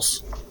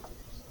battles.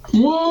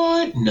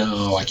 What?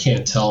 No, I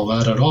can't tell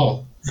that at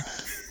all.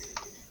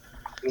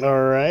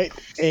 All right.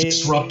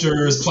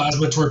 Disruptors,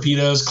 plasma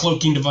torpedoes,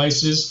 cloaking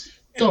devices.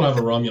 Don't have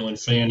a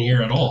Romulan fan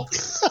here at all.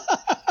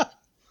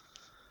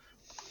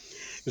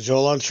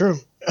 Joel, untrue.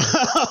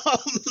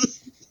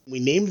 We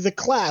named the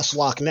class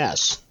Loch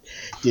Ness.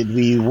 What did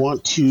we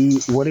want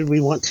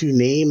to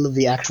name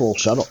the actual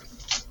shuttle?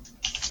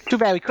 Too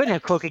bad we couldn't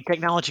have cloaking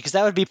technology, because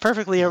that would be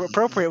perfectly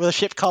appropriate with a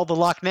ship called the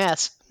Loch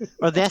Ness.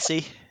 Or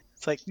Nessie.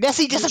 It's like,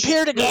 Nessie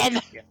disappeared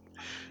again!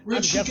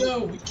 Where'd she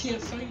go? We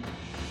can't find her.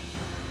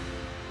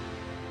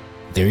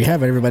 There you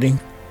have it, everybody.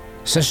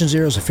 Session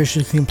 0 is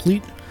officially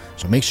complete,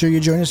 so make sure you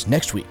join us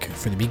next week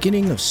for the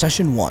beginning of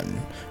Session 1,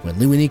 when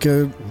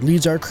Luanika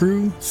leads our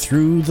crew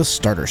through the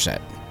starter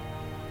set.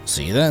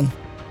 See you then.